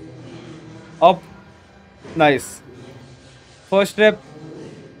 Up. Nice. First rap.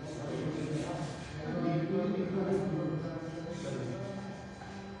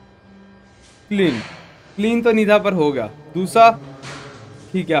 Clean, clean तो नहीं था पर हो गया। दूसरा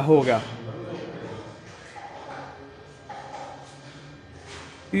ठीक है, हो गया।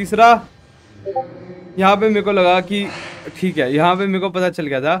 तीसरा यहाँ पे मेरे को लगा कि ठीक है, यहाँ पे मेरे को पता चल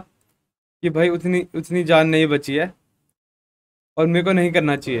गया था कि भाई उतनी उतनी जान नहीं बची है और मेरे को नहीं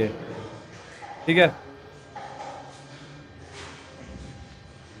करना चाहिए, ठीक है।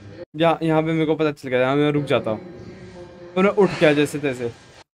 यहाँ पे मेरे को पता चल गया, यहाँ मैं रुक जाता हूँ और मैं उठ गया जैसे तैसे,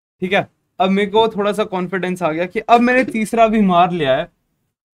 ठीक है। अब मेरे को थोड़ा सा कॉन्फिडेंस आ गया कि अब मैंने तीसरा भी मार लिया है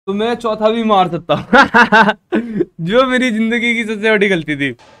तो मैं चौथा भी मार सकता हूँ जो मेरी जिंदगी की सबसे बड़ी गलती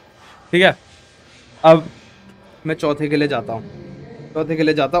थी, ठीक है। अब मैं चौथे के लिए जाता हूँ, चौथे के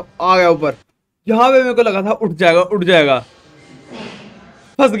लिए जाता हूँ, आ गया ऊपर। यहाँ पे मेरे को लगा था उठ जाएगा उठ जाएगा,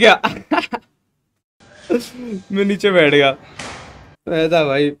 फंस गया मैं नीचे बैठ गया ऐसा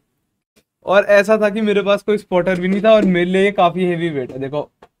भाई। और ऐसा था कि मेरे पास कोई स्पॉटर भी नहीं था और मेरे लिए काफी हेवी वेट है। देखो,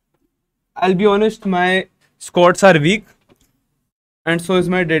 I'll be honest, my squats are weak and so is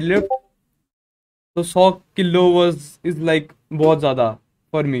my deadlift. तो 100 किलो is like बहुत ज़्यादा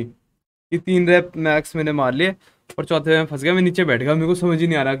for me। ये 3 रैप मैक्स मैंने मार लिए और चौथे में फंस गया। मैं नीचे बैठ गया, मेरे को समझ ही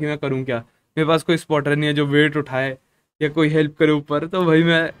नहीं आ रहा कि मैं करूँ क्या। मेरे पास कोई स्पॉटर नहीं है जो वेट उठाए या कोई हेल्प करे ऊपर, तो भाई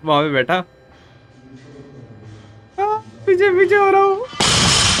मैं वहाँ पे बैठा पीछे पीछे हो रहा हूँ,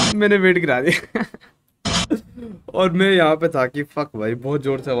 मैंने वेट गिरा दिया और मैं यहाँ पे था कि फक भाई बहुत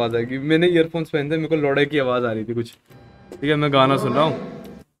जोर से आवाज़ आएगी। मैंने ईयरफोन्स पहने थे, मेरे को लौड़े की आवाज़ आ रही थी कुछ, ठीक है। मैं गाना सुन रहा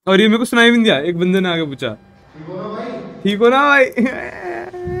हूँ और ये मेरे को सुनाई भी नहीं दिया। एक बंदे ने आगे पूछा, ठीक हो ना भाई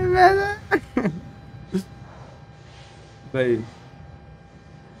भाई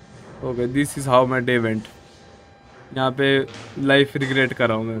okay, this is how my day went. यहाँ पे लाइफ रिग्रेट कर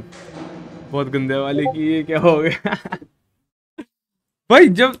रहा हूँ मैं बहुत गंदे वाले की, ये क्या हो गया भाई।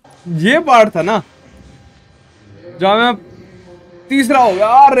 जब ये पार्ट था ना जहाँ मैं तीसरा हो गया,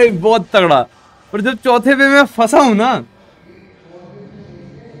 अरे बहुत तगड़ा। पर जब चौथे पे मैं फंसा हूं ना,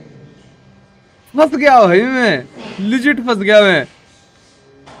 फंस गया भाई, मैं लिजिट फंस गया मैं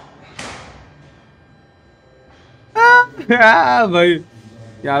भाई।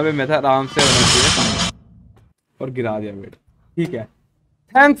 यहाँ पे मैं था आराम से होना चाहिए और गिरा दिया वेट, ठीक है।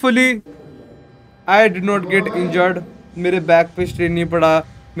 Thankfully I did not get injured. मेरे बैक पे स्ट्रेन नहीं पड़ा,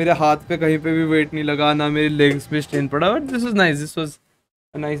 मेरे हाथ पे कहीं पे भी वेट नहीं लगा, ना मेरे लेग्स पे स्ट्रेन पड़ा। But this was nice, this was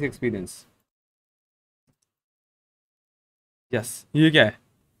a nice experience. Yes, ये क्या है?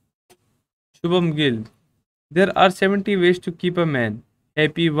 Shubham Gill, there are 70 ways to keep a man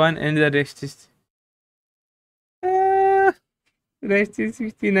happy, one and the rest is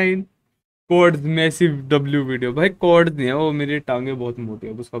 69 codes massive W video. भाई कोड्स नहीं है वो, मेरी टांगे बहुत मोटी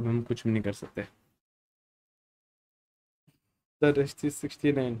है, उसको हम कुछ भी नहीं कर सकते। The rest is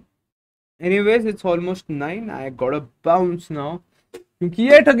 69. Anyways, it's almost 9. I gotta bounce now. क्योंकि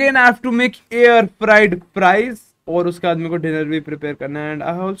yet again I have to make air fried fries और उसके बाद मेरे को डिनर भी प्रिपेयर करना है। And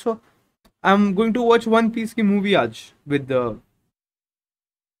I also I'm going to watch One Piece की मूवी आज with the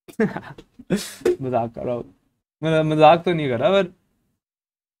मजाक कर रहा हूँ, मतलब मजाक तो नहीं कर रहा पर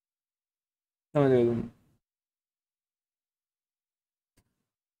समझ गए तुम।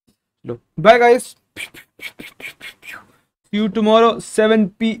 लो bye guys, See you tomorrow 7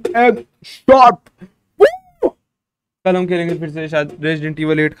 PM sharp। कल हम खेलेंगे फिर से, शायद रेजिडेंट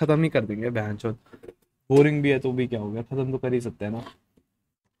इवल 8 खत्म ही कर देंगे। बहनचोद बोरिंग भी है तो भी क्या हो गया, खत्म तो कर ही सकते हैं ना।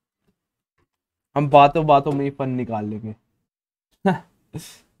 हम बातों बातों में ही फन निकाल लेंगे।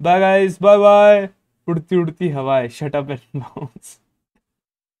 Bye guys, bye bye. उड़ती उड़ती हवाएं, shut up and bounce.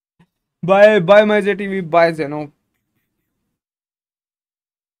 Bye bye my जेटीवी, bye Zeno.